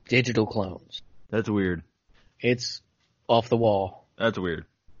 digital clones. That's weird. It's off the wall. That's weird.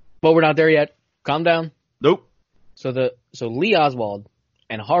 But we're not there yet. Calm down. Nope. So Lee Oswald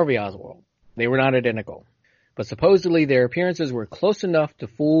and Harvey Oswald, they were not identical. But supposedly their appearances were close enough to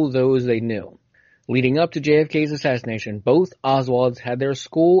fool those they knew. Leading up to JFK's assassination, both Oswalds had their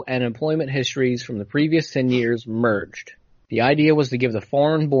school and employment histories from the previous 10 years merged. The idea was to give the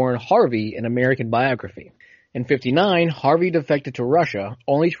foreign-born Harvey an American biography. In 1959, Harvey defected to Russia,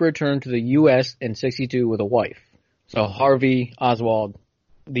 only to return to the U.S. in 1962 with a wife. So Harvey Oswald,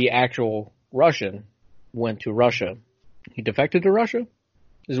 the actual Russian, went to Russia. He defected to Russia?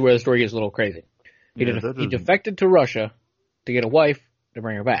 This is where the story gets a little crazy. He defected to Russia to get a wife to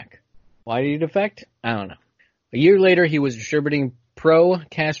bring her back. Why did he defect? I don't know. A year later, he was distributing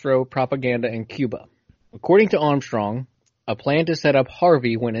pro-Castro propaganda in Cuba. According to Armstrong, a plan to set up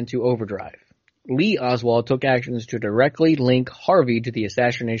Harvey went into overdrive. Lee Oswald took actions to directly link Harvey to the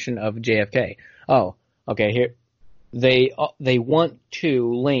assassination of JFK. Oh, okay, here. They want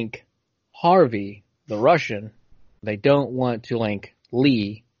to link Harvey, the Russian. They don't want to link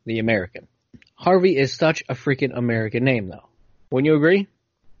Lee, the American. Harvey is such a freaking American name, though. Wouldn't you agree?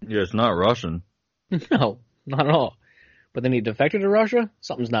 Yeah, it's not Russian. No, not at all. But then he defected to Russia?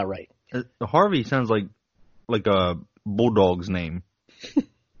 Something's not right. Harvey sounds like a bulldog's name.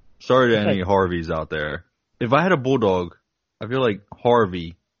 Sorry to any Harveys out there. If I had a bulldog, I feel like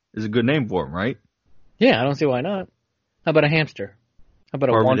Harvey is a good name for him, right? Yeah, I don't see why not. How about a hamster? How about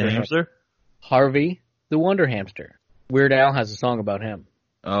a wonder hamster? Harvey the Wonder Hamster. Weird Al has a song about him.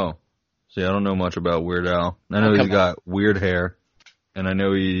 Oh. See, I don't know much about Weird Al. I know he's got weird hair. And I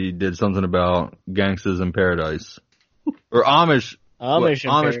know he did something about Gangsters in Paradise. Or Amish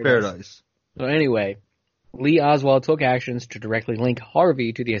Paradise. So anyway, Lee Oswald took actions to directly link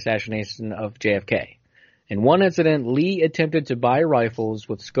Harvey to the assassination of JFK. In one incident, Lee attempted to buy rifles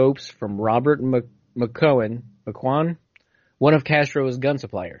with scopes from Robert McQuan, one of Castro's gun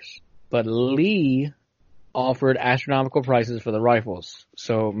suppliers. But Lee offered astronomical prices for the rifles,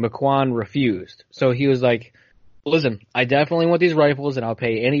 so McQuan refused. So he was like, listen, I definitely want these rifles, and I'll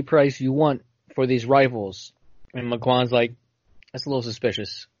pay any price you want for these rifles. And McQuan's like, that's a little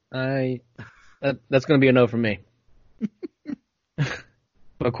suspicious. That's going to be a no from me.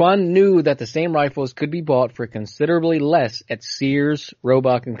 McQuan knew that the same rifles could be bought for considerably less at Sears,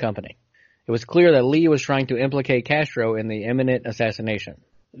 Roebuck and Company. It was clear that Lee was trying to implicate Castro in the imminent assassination.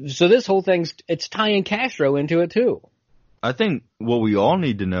 So this whole thing's, it's tying Castro into it too. I think what we all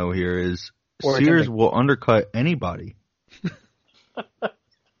need to know here is Sears will undercut anybody.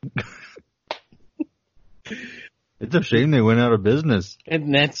 It's a shame they went out of business.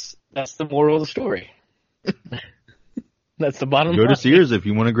 And that's the moral of the story. That's the bottom line. Go to Sears if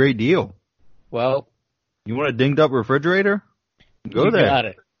you want a great deal. Well, you want a dinged up refrigerator? Go there. Got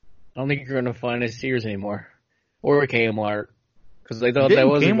it. I don't think you're going to find a Sears anymore. or a Kmart, because they thought Didn't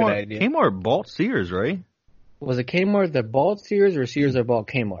that was a good Kmart, idea. Kmart bought Sears, right? Was it Kmart that bought Sears or Sears that bought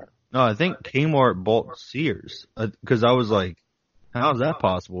Kmart? No, I think Kmart bought Sears. Because I was like, how is that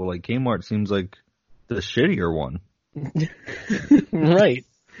possible? Like, Kmart seems like the shittier one. Right.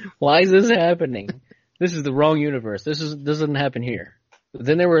 Why is this happening? This is the wrong universe. This doesn't happen here.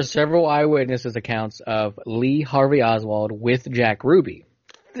 Then there were several eyewitnesses accounts of Lee Harvey Oswald with Jack Ruby.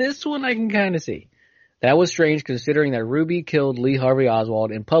 This one I can kind of see. That was strange considering that Ruby killed Lee Harvey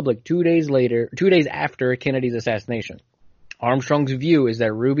Oswald in public 2 days after Kennedy's assassination. Armstrong's view is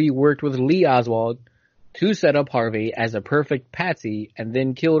that Ruby worked with Lee Oswald to set up Harvey as a perfect patsy and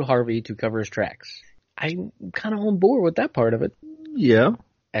then killed Harvey to cover his tracks. I'm kind of on board with that part of it. Yeah.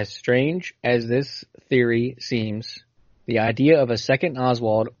 As strange as this theory seems, the idea of a second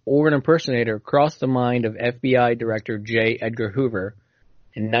Oswald or an impersonator crossed the mind of FBI Director J. Edgar Hoover.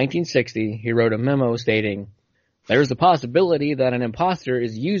 In 1960, he wrote a memo stating, "There's a possibility that an imposter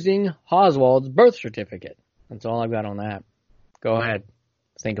is using Oswald's birth certificate." That's all I've got on that. Go ahead.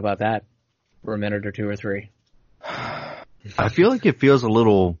 Think about that for a minute or two or three. I feel like it feels a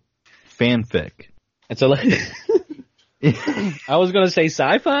little fanfic. It's a I was going to say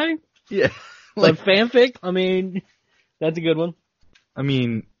sci-fi, Yeah. but fanfic, I mean, that's a good one. I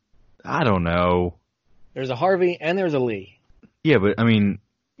mean, I don't know. There's a Harvey and there's a Lee. Yeah, but I mean,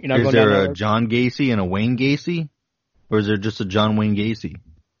 You're not is going down there that a road? John Gacy and a Wayne Gacy? Or is there just a John Wayne Gacy?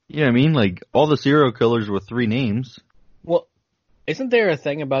 You know what I mean? Like, all the serial killers with 3 names. Well, isn't there a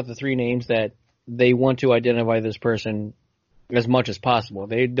thing about the 3 names that they want to identify this person as much as possible?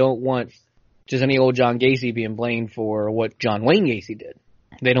 They don't want just any old John Gacy being blamed for what John Wayne Gacy did.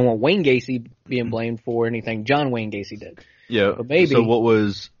 They don't want Wayne Gacy being blamed for anything John Wayne Gacy did. Yeah. But maybe. So what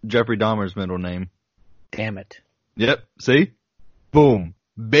was Jeffrey Dahmer's middle name? Damn it. Yep. See? Boom.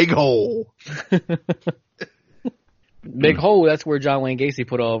 Big hole. Big hole, that's where John Wayne Gacy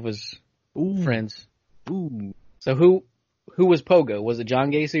put all of his friends. Ooh. So who was Pogo? Was it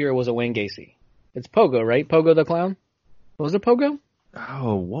John Gacy or was it Wayne Gacy? It's Pogo, right? Pogo the Clown? Was it Pogo?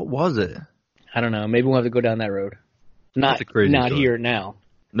 Oh, what was it? I don't know. Maybe we'll have to go down that road. That's a crazy story. Here now.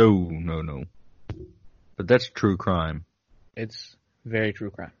 No. But that's true crime. It's very true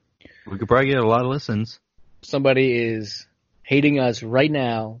crime. We could probably get a lot of listens. Somebody is hating us right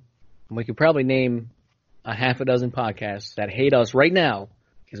now, and we could probably name a half a dozen podcasts that hate us right now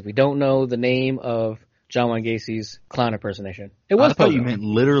because we don't know the name of John Wayne Gacy's clown impersonation. It was I thought Pogo. you meant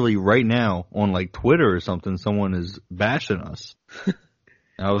literally right now on like Twitter or something. Someone is bashing us.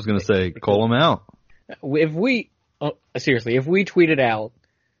 I was gonna say, call them out. If we tweeted out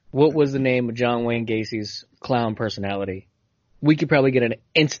what was the name of John Wayne Gacy's clown personality, we could probably get an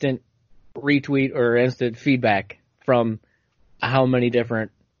instant retweet or instant feedback from how many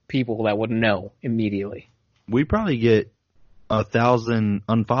different people that would know immediately. We probably get 1,000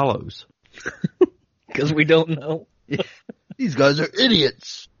 unfollows. Because we don't know. These guys are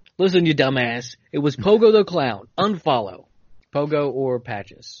idiots. Listen, you dumbass. It was Pogo the Clown. Unfollow. Pogo or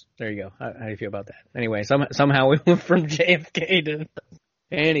Patches. There you go. How do you feel about that? Anyway, somehow we went from JFK to...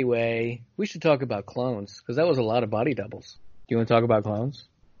 Anyway, we should talk about clones, because that was a lot of body doubles. Do you want to talk about clones?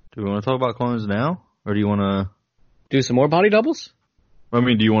 Do we want to talk about clones now? Or do you want to... Do some more body doubles? I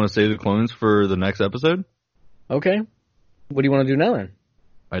mean, do you want to save the clones for the next episode? Okay. What do you want to do now then?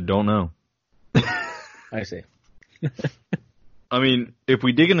 I don't know. I see. I mean, if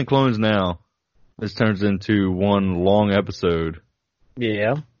we dig into clones now, this turns into one long episode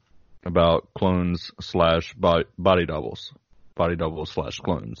Yeah. about clones / body doubles. Body doubles /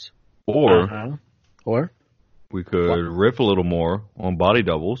 clones. Or Or? we could riff a little more on body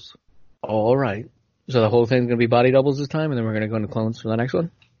doubles. All right. So the whole thing's going to be body doubles this time, and then we're going to go into clones for the next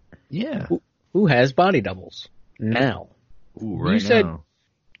one? Yeah. Who has body doubles? Now. Ooh, right You said- now.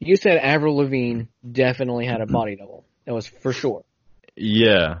 You said Avril Lavigne definitely had a body double. That was for sure.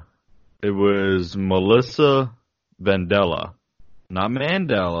 Yeah. It was Melissa Vandella. Not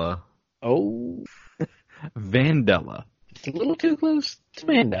Mandela. Oh. Vandella. It's a little too close to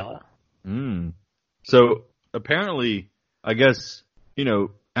Mandela. So apparently, I guess,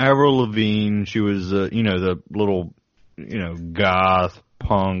 Avril Lavigne, she was, the little, goth,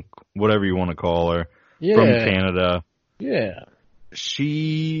 punk, whatever you want to call her, from Canada. Yeah.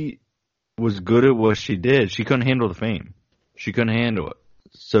 She was good at what she did. She couldn't handle the fame. She couldn't handle it.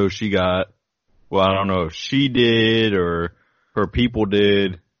 So she got, well, I don't know if she did or her people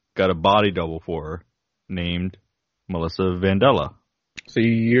did, got a body double for her named Melissa Vandella. So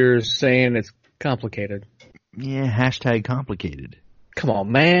you're saying it's complicated. Yeah, hashtag complicated. Come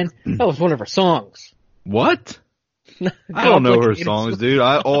on, man. That was one of her songs. What? I don't know her songs, dude.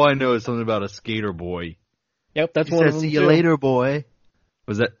 All I know is something about a skater boy. Yep, that's He one said, of them. "See you too. later, boy."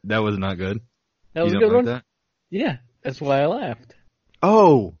 That was not good? That was You a don't good like one. that? Yeah, that's why I laughed.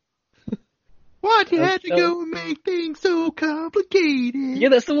 Oh. Why'd you That- have to that- go and make things so complicated? Yeah,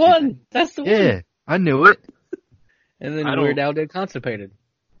 that's the one. That's the one. Yeah, I knew it. And then I Weird don't- Al did Constipated.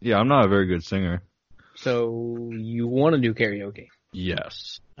 Yeah, I'm not a very good singer. So you want to do karaoke?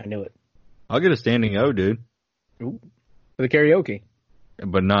 Yes. I knew it. I'll get a standing O, dude. Ooh. For the karaoke.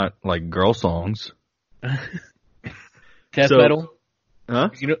 But not like girl songs. Death So- metal? Huh?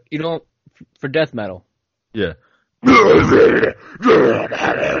 You don't for death metal. Yeah.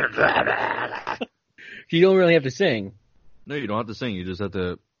 You don't really have to sing. No, you don't have to sing. You just have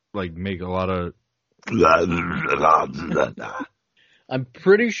to like make a lot of. I'm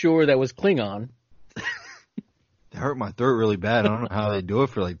pretty sure that was Klingon. It hurt my throat really bad. I don't know how they do it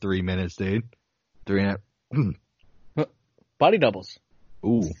for like 3 minutes, dude. 3.5. Body doubles.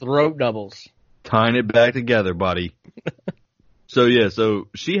 Ooh. Throat doubles. Tying it back together, buddy. So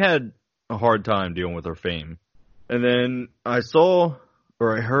she had a hard time dealing with her fame. And then I saw,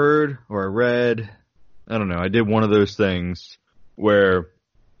 or I heard, or I read, I don't know, I did one of those things where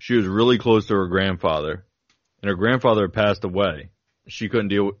she was really close to her grandfather. And her grandfather had passed away. She couldn't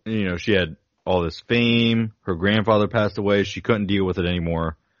deal with, she had all this fame. Her grandfather passed away. She couldn't deal with it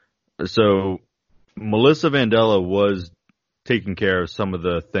anymore. So Melissa Vandella was taking care of some of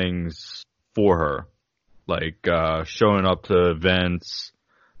the things for her, like showing up to events,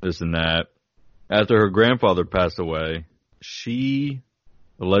 this and that. After her grandfather passed away, she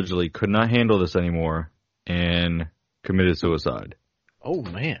allegedly could not handle this anymore and committed suicide. Oh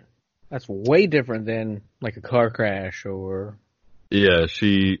man. That's way different than like a car crash or Yeah,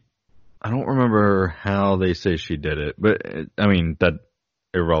 I don't remember how they say she did it, but I mean, that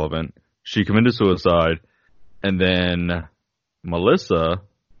irrelevant. She committed suicide and then Melissa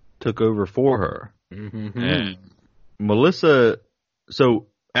took over for her. Mm-hmm. And Melissa, so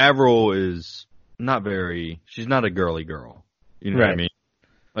Avril is she's not a girly girl. You know what I Right. mean?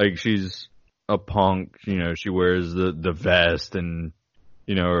 Like she's a punk, she wears the vest and,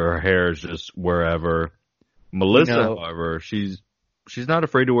 her hair is just wherever. Melissa, however, she's not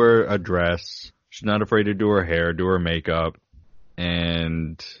afraid to wear a dress. She's not afraid to do her hair, do her makeup.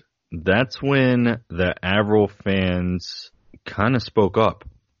 And that's when the Avril fans kind of spoke up.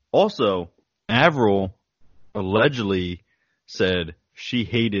 Also, Avril allegedly said she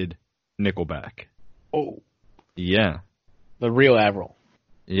hated Nickelback. Oh. Yeah. The real Avril.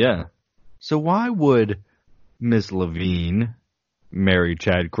 Yeah. So why would Miss Levine marry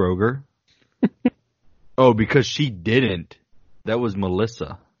Chad Kroger? Oh, because she didn't. That was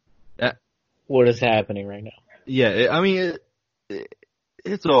Melissa. What is happening right now? Yeah, I mean,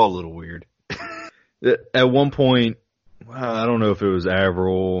 it's all a little weird. At one point, I don't know if it was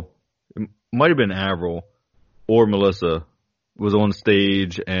Avril, it might have been Avril or Melissa was on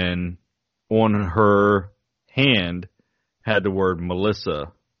stage and on her hand had the word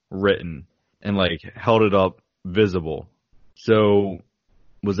Melissa written and like held it up visible. So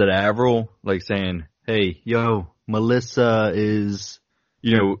was it Avril like saying, "Hey, yo, Melissa is,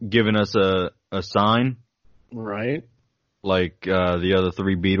 giving us a sign Right. like the other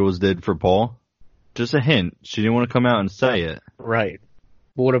three Beatles did for Paul"? Just a hint. She didn't want to come out and say it. Right.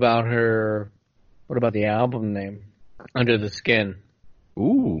 But what about the album name? Under the Skin.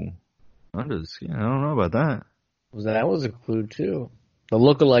 Ooh, under the skin. I don't know about that. That was a clue too. The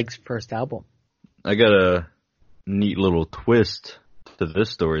Lookalikes' first album. I got a neat little twist to this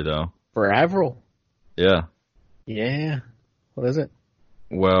story, though. For Avril. Yeah. Yeah. What is it?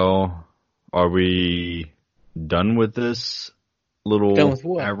 Well, are we done with this little Done with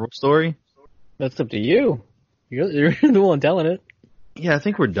what? Avril story? That's up to you. You're the one telling it. Yeah, I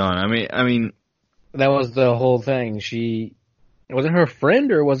think we're done. I mean, That was the whole thing. Was it her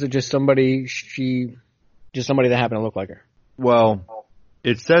friend or was it just somebody that happened to look like her? well,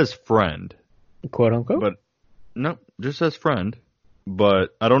 it says friend, Quote unquote? but no, just says friend. But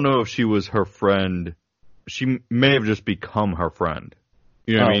I don't know if she was her friend. She may have just become her friend.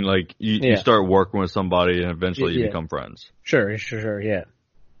 You know what I mean? Like you start working with somebody and eventually you become friends. Sure, yeah.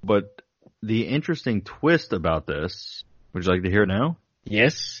 But the interesting twist about this, would you like to hear it now?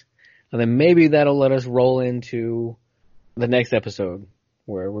 Yes. And then maybe that'll let us roll into the next episode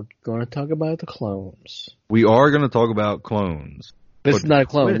where we're going to talk about the clones. We are going to talk about clones. This But is not a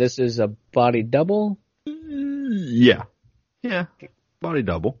clone. twist- This is a body double. Yeah. Yeah. Body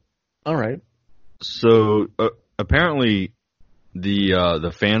double. All right. So apparently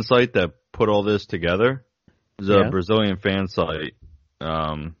the fan site that put all this together is a Brazilian fan site.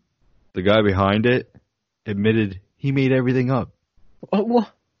 The guy behind it admitted he made everything up.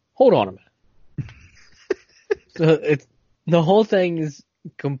 Hold on a minute. So the whole thing is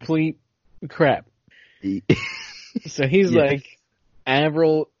complete crap. So he's like,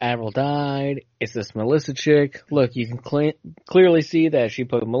 Avril died. It's this Melissa chick. Look, you can clearly see that she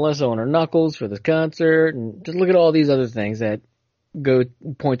put Melissa on her knuckles for this concert, and just look at all these other things that go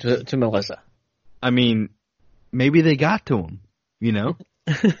point to Melissa. I mean, maybe they got to him, you know?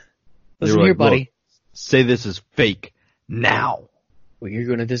 Listen here, buddy. Say this is fake now. Well, you're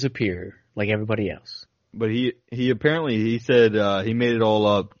going to disappear like everybody else. But he said he made it all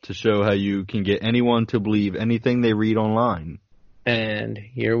up to show how you can get anyone to believe anything they read online. And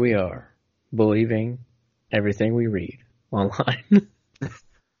here we are, believing everything we read online.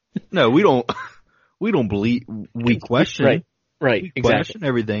 No, we don't believe. We question. Right, we exactly. Question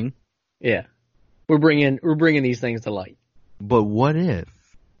everything. Yeah, we're bringing these things to light. But what if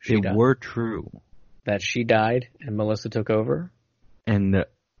It were true? That she died and Melissa took over? And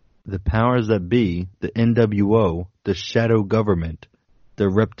the powers that be, the NWO, the shadow government, the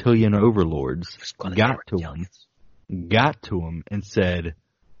reptilian overlords, got to him and said,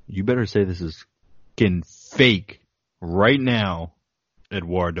 you better say this is fake right now,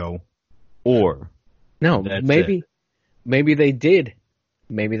 Eduardo, or... No, maybe they did.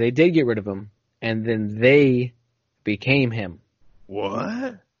 Maybe they did get rid of him, and then they became him.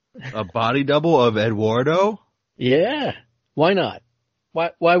 What? A body double of Eduardo? Yeah. Why not?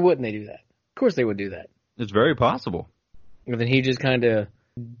 Why wouldn't they do that? Of course they would do that. It's very possible. And then he just kind of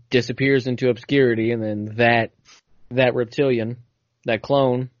disappears into obscurity, and then that reptilian, that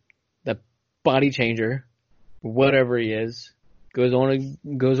clone, that body changer, whatever he is, goes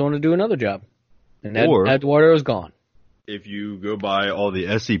on to do another job. And Eduardo's gone. If you go by all the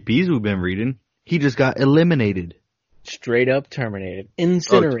SCPs we've been reading, he just got eliminated. Straight up terminated.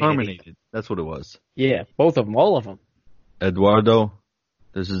 Incinerated. Oh, terminated. That's what it was. Yeah, both of them, all of them. Eduardo,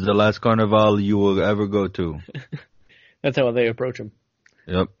 this is the last carnival you will ever go to. That's how they approach him.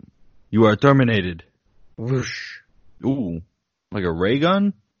 Yep. You are terminated. Whoosh. Ooh. Like a ray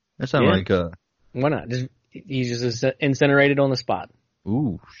gun? That sounds like a... Why not? He's just incinerated on the spot.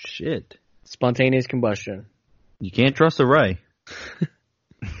 Ooh, shit. Spontaneous combustion. You can't trust a Ray.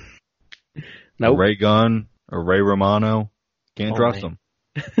 Nope. A Ray gun, a Ray Romano. Can't trust him.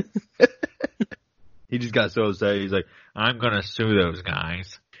 He just got so upset. He's like, I'm going to sue those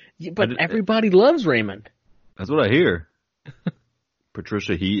guys. Yeah, but everybody loves Raymond. That's what I hear.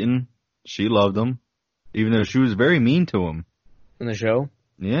 Patricia Heaton, she loved him. Even though she was very mean to him. In the show?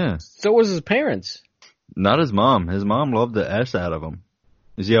 Yeah. So was his parents. Not his mom. His mom loved the S out of him.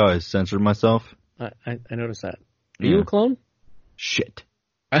 You see how I censored myself? I noticed that. Are you a clone? Shit.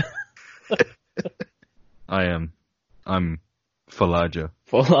 I am. I'm Falaja.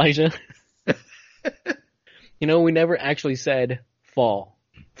 Falaja? You know, we never actually said Fall.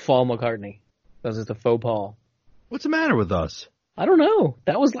 Fall McCartney. That was just a faux Paul. What's the matter with us? I don't know.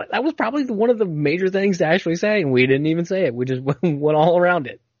 That was probably one of the major things to actually say, and we didn't even say it. We just went all around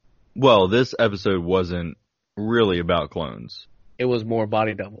it. Well, this episode wasn't really about clones. It was more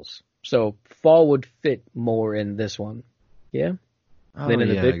body doubles. So Fall would fit more in this one. Yeah? Oh,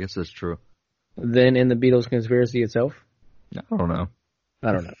 I guess that's true. Than in the Beatles conspiracy itself? I don't know.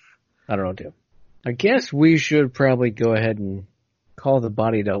 I don't know, too. I guess we should probably go ahead and call the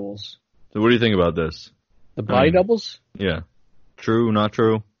body doubles. So what do you think about this? The body doubles? Yeah. True, not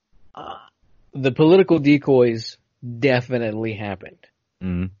true? The political decoys definitely happened.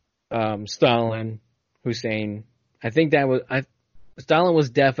 Mm-hmm. Stalin, Hussein. I think Stalin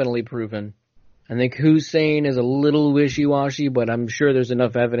was definitely proven. I think Hussein is a little wishy-washy, but I'm sure there's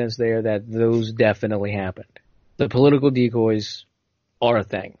enough evidence there that those definitely happened. The political decoys are a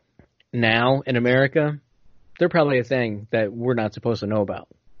thing. Now, in America, they're probably a thing that we're not supposed to know about,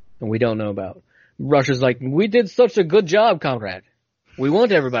 and we don't know about. Russia's like, we did such a good job, comrade. We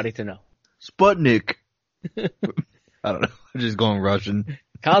want everybody to know. Sputnik. I don't know. I'm just going Russian.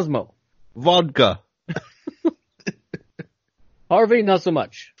 Cosmo. Vodka. Harvey, not so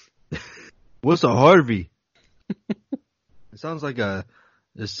much. What's a Harvey? It sounds like a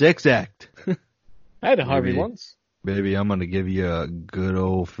sex act. I had a Harvey once. Baby, I'm going to give you a good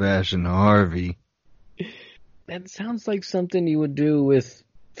old-fashioned Harvey. That sounds like something you would do with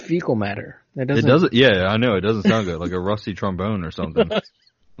fecal matter. It doesn't. Yeah, I know. It doesn't sound good. Like a rusty trombone or something.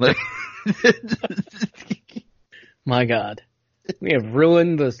 My God. We have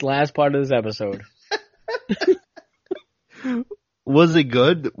ruined this last part of this episode. Was it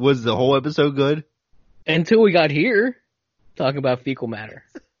good? Was the whole episode good? Until we got here, talking about fecal matter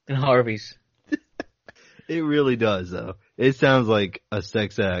and Harveys. It really does, though. It sounds like a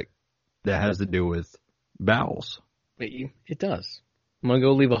sex act that has to do with bowels. It does. I'm going to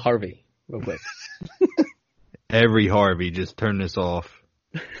go leave a Harvey real quick. Every Harvey just turn this off.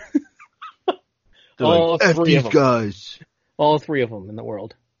 They're All like, F three these of them. guys. All three of them in the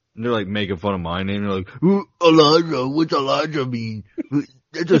world. And they're like making fun of my name. They're like, Elijah, what's Elijah mean?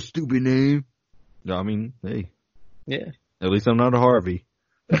 That's a stupid name. No, I mean, hey, Yeah. at least I'm not a Harvey.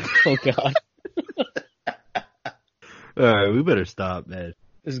 Oh, God. Alright, we better stop, man.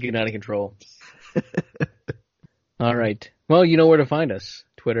 This is getting out of control. All right. Well, you know where to find us.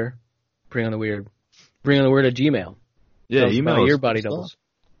 Twitter. Bring on the Weird. Bring on the Weird at Gmail. Yeah, Tell us email about us. your body doubles.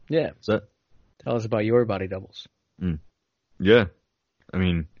 Yeah. What's that? Tell us about your body doubles. Yeah. I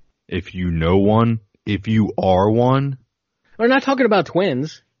mean, if you know one, if you are one. We're not talking about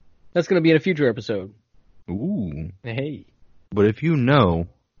twins. That's going to be in a future episode. Ooh. Hey. But if you know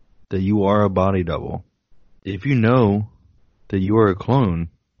that you are a body double, if you know that you are a clone,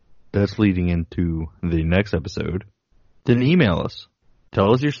 that's leading into the next episode, then email us.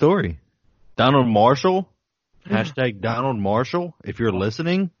 Tell us your story. Donald Marshall, hashtag Donald Marshall, if you're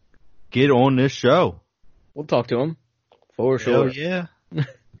listening, get on this show. We'll talk to him. For sure. Hell yeah.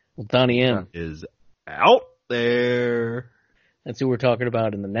 Well, Donnie M. Is out there. That's who we're talking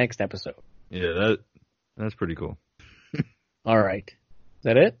about in the next episode. Yeah, that's pretty cool. All right. Is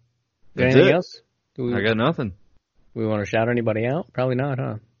that it? That's Anything it. else? Do I got nothing. we want to shout anybody out? Probably not,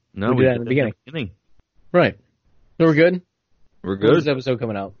 huh? No, We did that in the beginning. Right. So we're good? We're When's good. this episode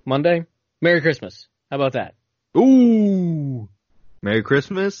coming out? Monday? Merry Christmas. How about that? Ooh. Merry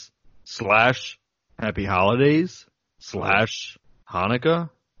Christmas / Happy Holidays / Hanukkah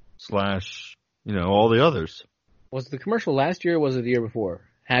 / all the others. Was the commercial last year or was it the year before?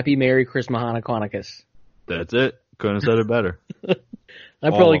 Happy Merry Christmas Hanukkah. That's it. Couldn't have said it better. I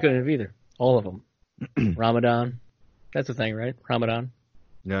probably All. couldn't have either. All of them. Ramadan. That's the thing, right? Ramadan.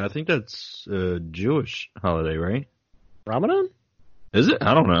 Yeah, I think that's a Jewish holiday, right? Ramadan? Is it?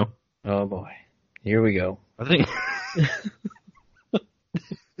 I don't know. Oh boy. Here we go. I think.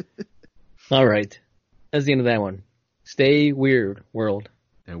 All right. That's the end of that one. Stay weird, world.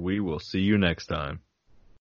 And we will see you next time.